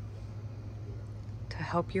have to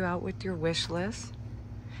help you out with your wish list.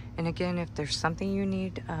 And again, if there's something you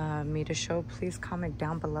need me to show, please comment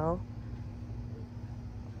down below.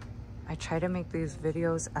 I try to make these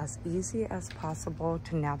videos as easy as possible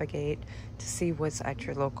to navigate, to see what's at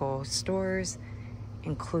your local stores,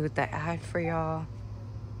 include the ad for y'all.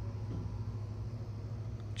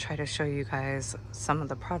 Try to show you guys some of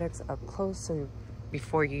the products up close, so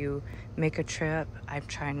before you make a trip, I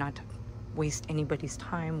try not to waste anybody's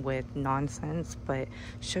time with nonsense, but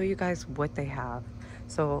show you guys what they have.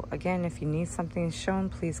 So again, if you need something shown,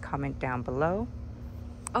 please comment down below.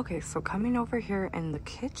 Okay, so coming over here in the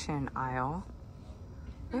kitchen aisle,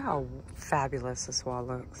 look how fabulous this wall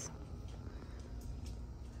looks.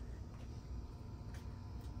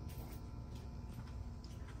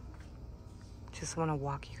 Just want to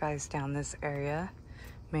walk you guys down this area.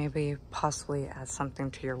 Maybe possibly add something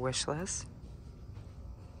to your wish list.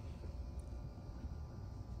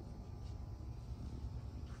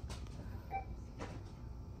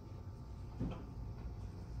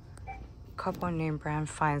 Couple of name brand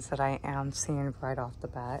finds that I am seeing right off the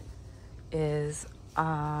bat is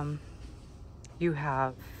you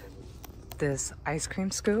have this ice cream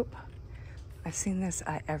scoop. I've seen this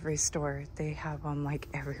at every store. They have them like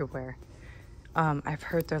everywhere. I've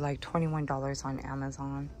heard they're like $21 on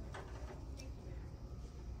Amazon.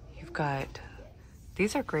 You've got,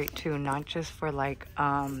 these are great too, not just for like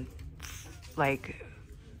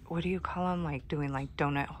what do you call them? Like doing like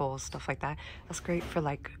donut holes, stuff like that. That's great for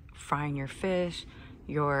like frying your fish,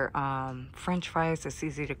 your French fries. It's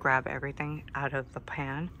easy to grab everything out of the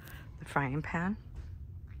pan, the frying pan.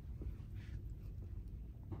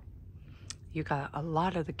 You got a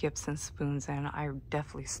lot of the Gibson spoons in. I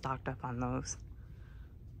definitely stocked up on those.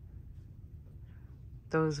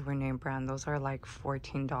 Those were name brand. Those are like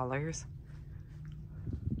 $14.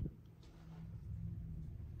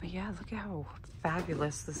 But yeah, look at how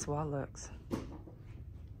fabulous this wall looks.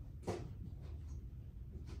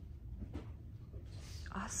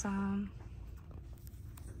 Awesome.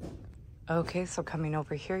 Okay, so coming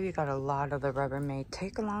over here, you got a lot of the Rubbermaid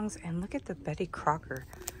take-alongs, and look at the Betty Crocker.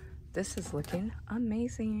 This is looking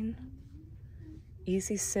amazing.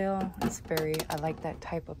 Easy seal. It's I like that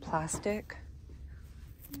type of plastic.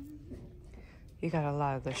 You got a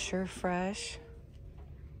lot of the Sure Fresh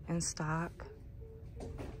in stock.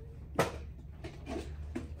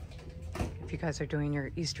 If you guys are doing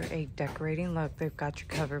your Easter egg decorating, look, they've got you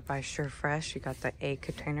covered by Sure Fresh. You got the egg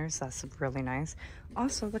containers. That's really nice.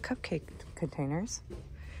 Also, the cupcake containers.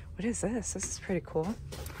 What is this? This is pretty cool.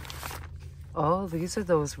 Oh, these are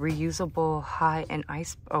those reusable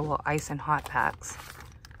ice and hot packs.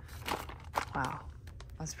 Wow,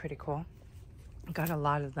 that's pretty cool. Got a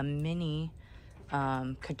lot of the mini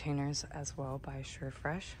containers as well by Sure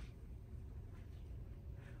Fresh.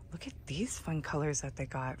 Look at these fun colors that they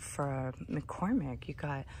got for McCormick. You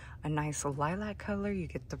got a nice lilac color. You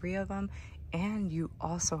get 3 of them, and you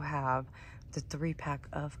also have the 3-pack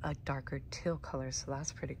of a darker teal color. So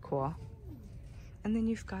that's pretty cool. And then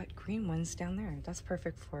you've got green ones down there. That's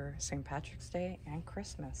perfect for St. Patrick's Day and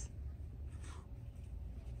Christmas.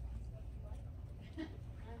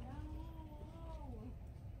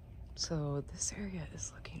 So this area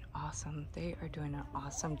is looking awesome. They are doing an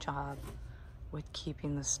awesome job with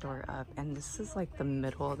keeping the store up. And this is like the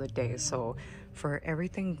middle of the day. So for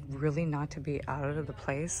everything really not to be out of the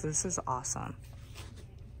place, this is awesome.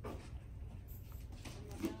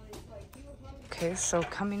 Okay, so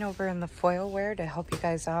coming over in the foil wear to help you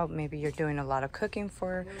guys out. Maybe you're doing a lot of cooking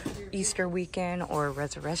for Easter weekend or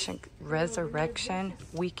resurrection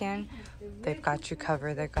weekend. They've got you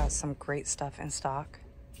covered. They've got some great stuff in stock.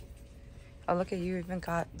 Oh, look at you even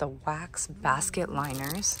got the wax basket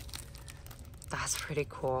liners. That's pretty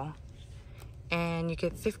cool. And you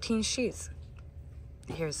get 15 sheets.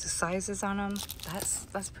 Here's the sizes on them.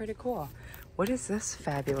 That's pretty cool. What is this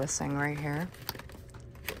fabulous thing right here?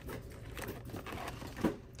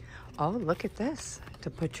 Oh, look at this, to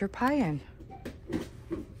put your pie in.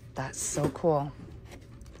 That's so cool.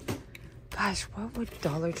 Gosh, what would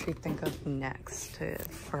Dollartree think of next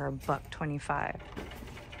for $1.25?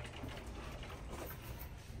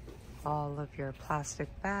 All of your plastic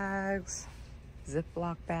bags,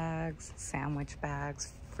 Ziploc bags, sandwich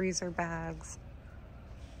bags, freezer bags,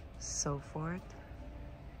 so forth.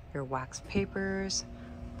 Your wax papers,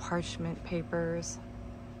 parchment papers,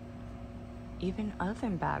 even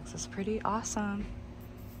oven bags. Is pretty awesome.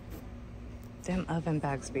 Them oven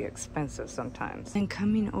bags be expensive sometimes. And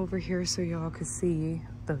coming over here so y'all could see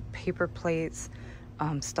the paper plates,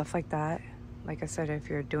 stuff like that. Like I said, if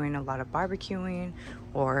you're doing a lot of barbecuing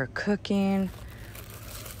or cooking,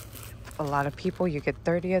 a lot of people, you get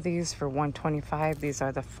 30 of these for $1.25. These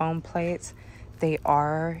are the foam plates. They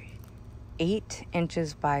are 8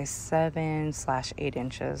 inches by 7/8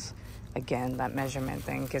 inches. Again, that measurement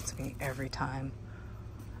thing gets me every time.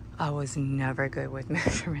 I was never good with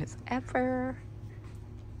measurements, ever.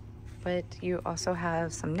 But you also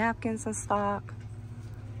have some napkins in stock.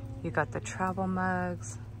 You got the travel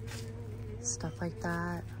mugs, stuff like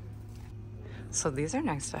that. So these are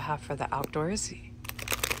nice to have for the outdoors.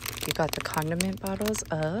 You got the condiment bottles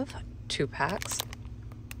of 2 packs,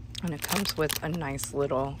 and it comes with a nice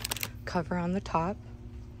little cover on the top.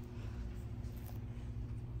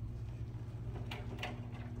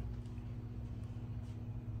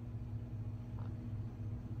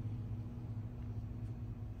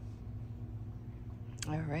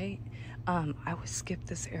 All right. I would skip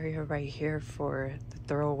this area right here for the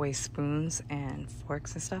throwaway spoons and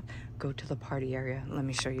forks and stuff. Go to the party area. Let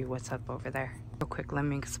me show you what's up over there. Real quick, let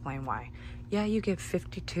me explain why. Yeah, you get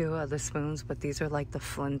 52 of the spoons, but these are like the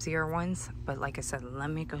flimsier ones. But like I said,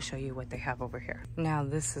 let me go show you what they have over here. Now,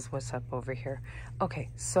 this is what's up over here. Okay,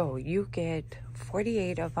 so you get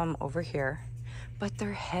 48 of them over here, but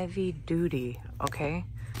they're heavy duty, okay?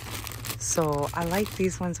 So I like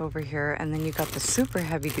these ones over here, and then you got the super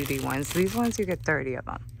heavy duty ones. These ones, you get 30 of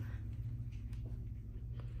them.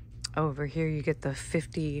 Over here, you get the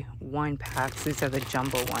 51 packs. These are the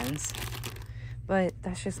jumbo ones. But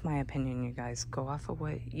that's just my opinion, you guys. Go off of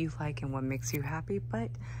what you like and what makes you happy.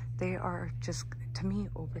 But they are just, to me,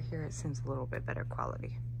 over here, it seems a little bit better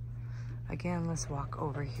quality. Again, let's walk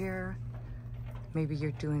over here. Maybe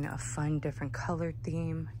you're doing a fun, different color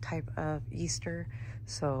theme type of Easter.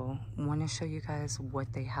 So want to show you guys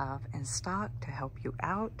what they have in stock to help you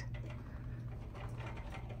out.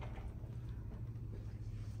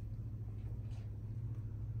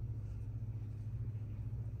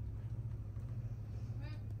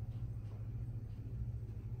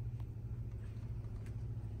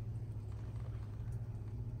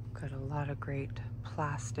 Got a lot of great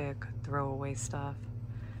plastic throwaway stuff.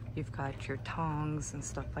 You've got your tongs and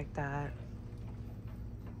stuff like that.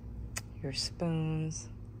 Your spoons,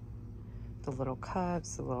 the little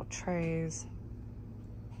cups, the little trays,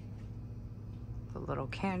 the little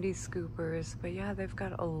candy scoopers. But yeah, they've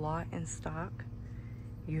got a lot in stock.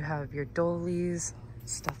 You have your dollies,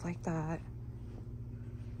 stuff like that.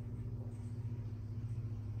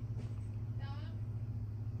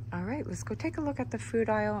 All right, let's go take a look at the food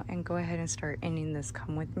aisle and go ahead and start ending this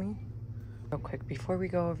Come With Me. Real quick, before we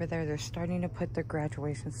go over there, they're starting to put their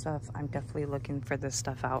graduation stuff. I'm definitely looking for this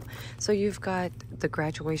stuff out. So you've got the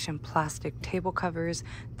graduation plastic table covers.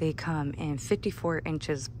 They come in 54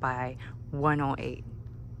 inches by 108.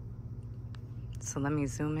 So let me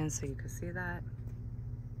zoom in so you can see that.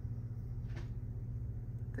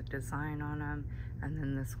 The design on them. And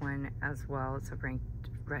then this one as well. It's a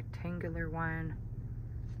rectangular one.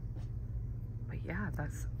 But yeah,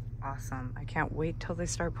 that's awesome. I can't wait till they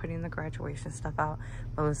start putting the graduation stuff out.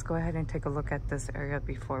 But let's go ahead and take a look at this area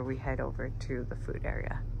before we head over to the food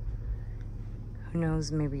area. Who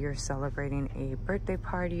knows, maybe you're celebrating a birthday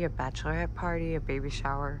party, a bachelorette party, a baby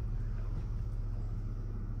shower.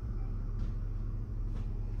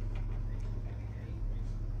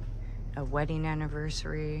 A wedding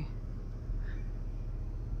anniversary.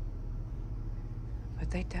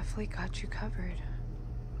 But they definitely got you covered.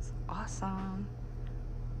 It's awesome.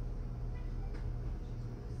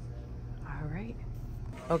 All right.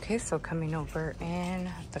 Okay, so coming over in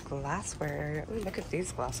the glassware area. Ooh, look at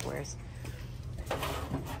these glasswares.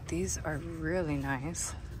 These are really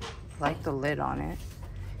nice. Like the lid on it.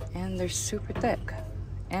 And they're super thick.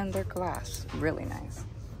 And they're glass. Really nice.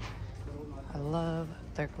 I love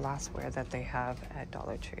their glassware that they have at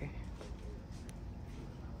Dollartree.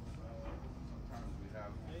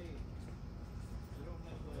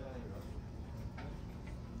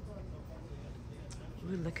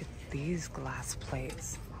 Ooh, look at these glass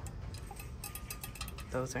plates.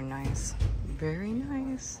 Those are nice. Very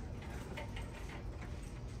nice.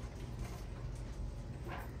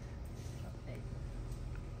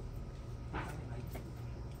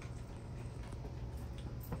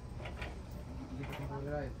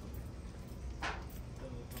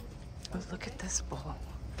 Oh, look at this bowl.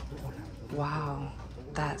 Wow,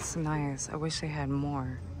 that's nice. I wish they had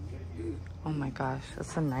more. Oh my gosh,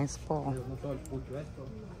 that's a nice bowl.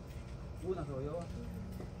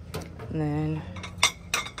 And then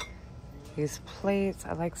these plates,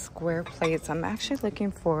 I like square plates. I'm actually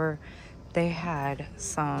looking for, they had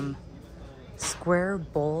some square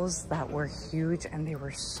bowls that were huge and they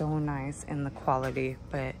were so nice in the quality,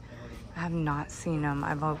 but I have not seen them.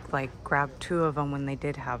 I've like grabbed 2 of them when they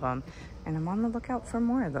did have them, and I'm on the lookout for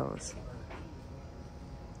more of those.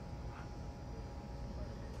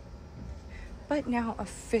 But now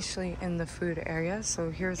officially in the food area, so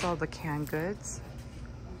here's all the canned goods.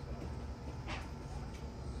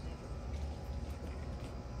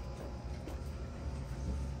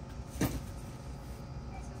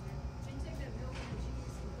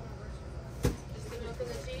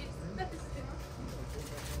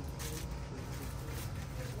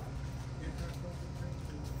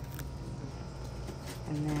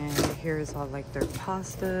 And then here is all like their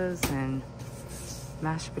pastas and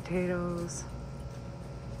mashed potatoes.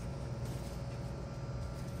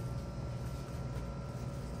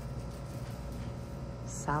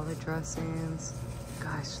 Salad dressings.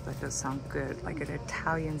 Gosh, that does sound good. Like an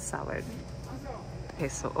Italian salad. Okay,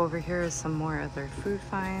 so over here is some more other food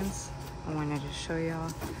finds I wanted to show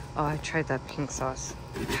y'all. Oh, I tried that pink sauce.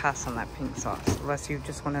 Pass on that pink sauce. Unless you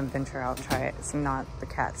just want to venture out, try it. It's not the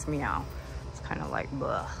cat's meow. It's kind of like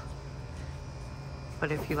blah.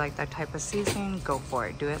 But if you like that type of seasoning, go for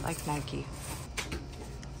it. Do it like Nike.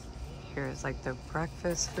 Here's like the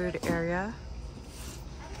breakfast food area.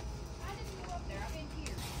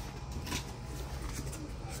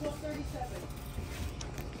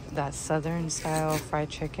 That southern style fried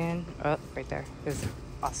chicken, oh, right there, is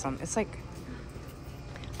awesome. It's like,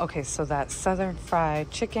 okay, so that southern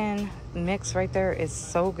fried chicken mix right there is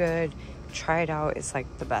so good. Try it out. It's like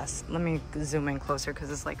the best. Let me zoom in closer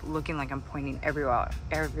because it's like looking like I'm pointing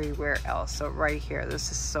everywhere else. So right here,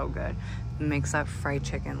 this is so good. Makes that fried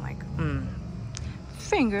chicken like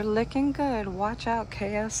finger licking good. Watch out,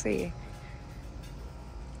 KFC.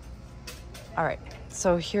 All right,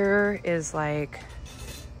 so here is like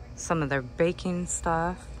some of their baking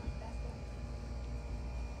stuff.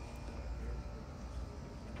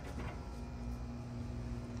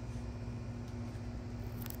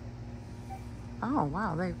 Oh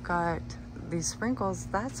wow, they've got these sprinkles.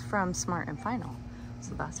 That's from Smart and Final,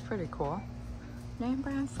 so that's pretty cool. Name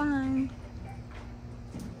brand fine.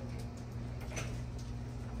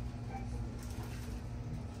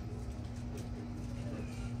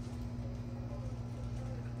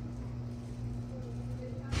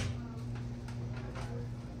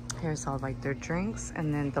 Here's all like their drinks,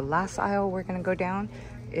 and then the last aisle we're gonna go down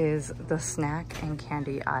is the snack and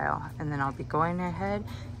candy aisle, and then I'll be going ahead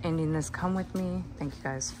ending this come with me. Thank you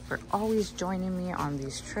guys for always joining me on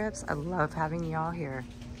these trips. I love having y'all here.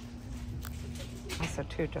 Also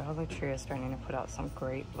too, Dollartree is starting to put out some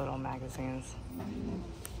great little magazines,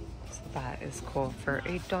 so that is cool for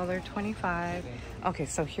 $8.25. Okay,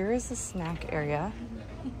 so here is the snack area.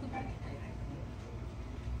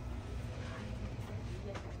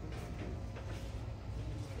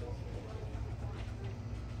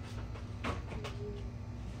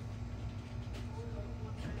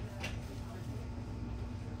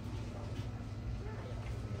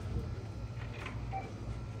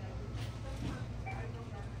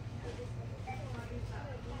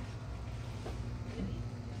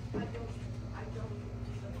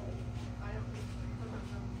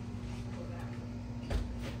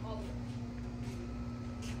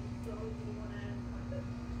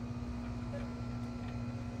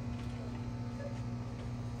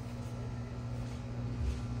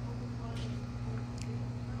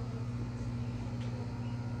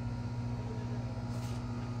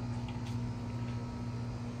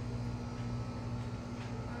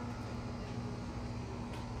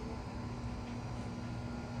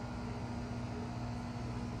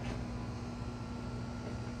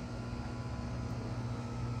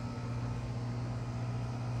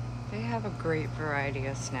 They have a great variety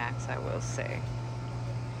of snacks, I will say.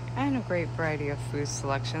 And a great variety of food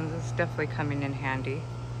selections. It's definitely coming in handy.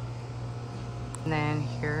 And then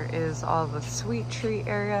here is all the sweet treat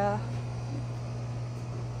area.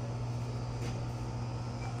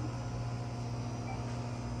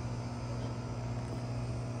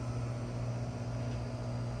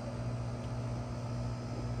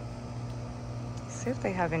 See if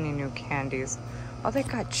they have any new candies. Oh, they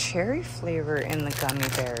got cherry flavor in the gummy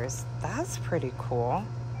bears. That's pretty cool.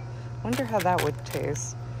 Wonder how that would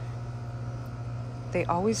taste. They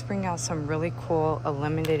always bring out some really cool, a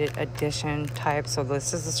limited edition type. So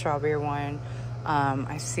this is the strawberry one.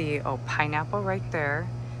 I see, oh, pineapple right there.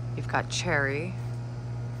 You've got cherry.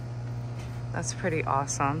 That's pretty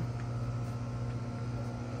awesome.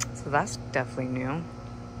 So that's definitely new.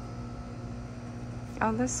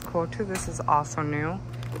 Oh, this is cool too. This is also new.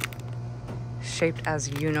 Shaped as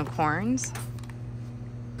unicorns.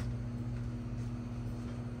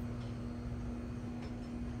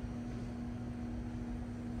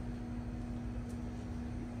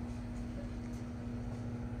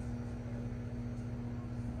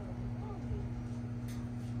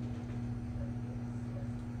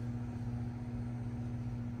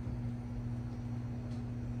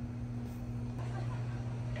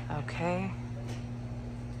 Okay.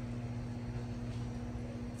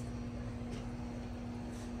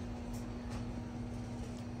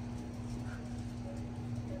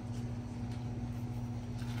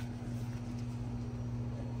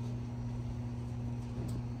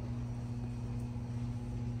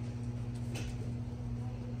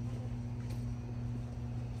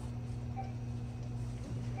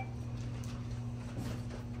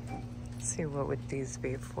 see what would these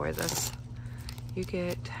be for this. You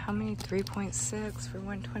get how many? 3.6 for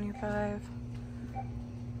 125.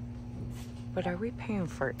 But are we paying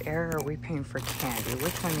for air or are we paying for candy?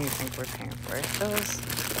 Which one do you think we're paying for? Those?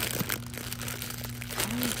 I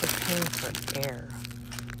think we're paying for air.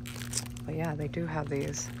 But yeah, they do have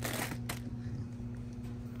these.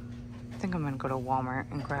 I think I'm gonna go to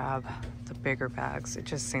Walmart and grab the bigger bags. It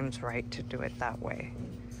just seems right to do it that way.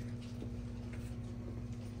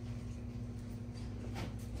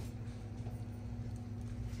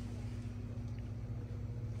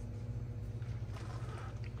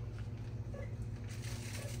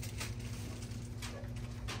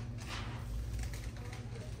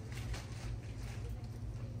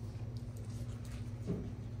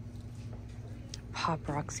 Pop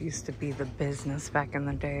Rocks used to be the business back in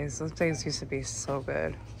the days. Those days used to be so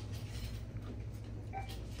good.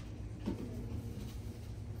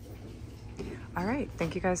 All right,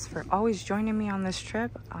 thank you guys for always joining me on this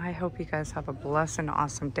trip. I hope you guys have a blessed and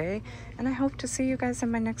awesome day, and I hope to see you guys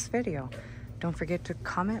in my next video. Don't forget to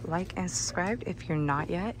comment, like, and subscribe if you're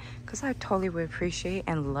not yet, because I totally would appreciate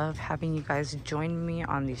and love having you guys join me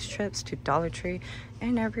on these trips to Dollartree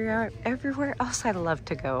and everywhere else I love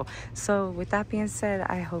to go. So with that being said,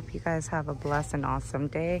 I hope you guys have a blessed and awesome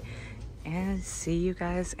day, and see you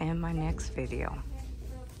guys in my next video.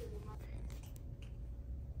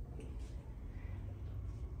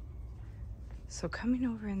 So coming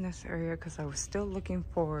over in this area, because I was still looking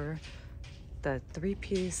for the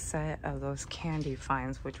 3-piece set of those candy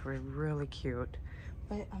finds, which were really cute,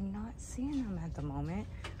 but I'm not seeing them at the moment.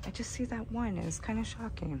 I just see that one, and it's kind of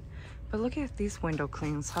shocking. But look at these window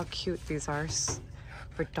clings, how cute these are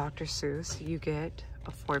for Dr. Seuss. You get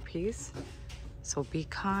a 4-piece. So be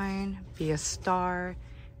kind, be a star,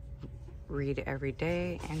 read every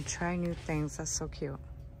day, and try new things. That's so cute.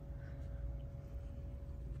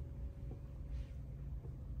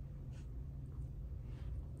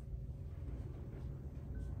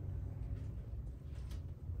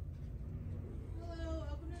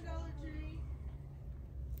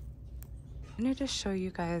 I'm going to just show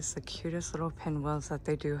you guys the cutest little pinwheels that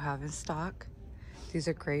they do have in stock. These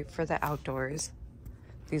are great for the outdoors.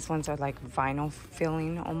 These ones are like vinyl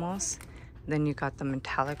feeling almost. Then you got the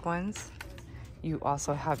metallic ones. You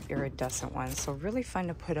also have iridescent ones. So really fun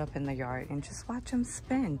to put up in the yard and just watch them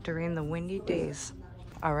spin during the windy days.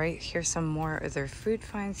 All right, here's some more of their food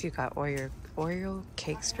finds. You got Oreo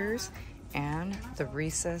cakesters and the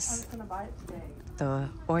Reese's. The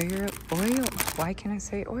Oreo, why can't I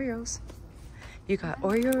say Oreos? You got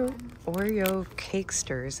Oreo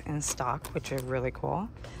cakesters in stock, which are really cool.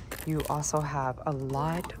 You also have a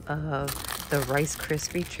lot of the Rice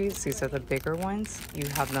Krispie treats. These are the bigger ones. You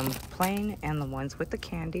have them plain and the ones with the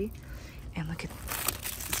candy. And look at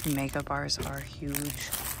these mega bars are huge.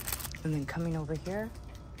 And then coming over here,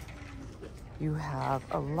 you have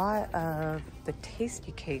a lot of the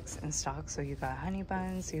tasty cakes in stock. So you got honey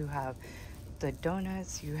buns, you have the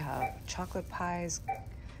donuts, you have chocolate pies,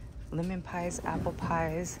 lemon pies, apple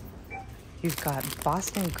pies. You've got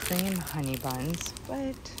Boston cream honey buns,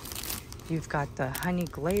 but you've got the honey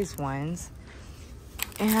glazed ones.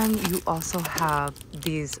 And you also have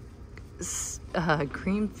these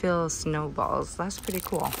cream filled snowballs. That's pretty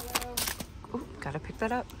cool. Oh, gotta pick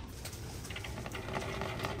that up.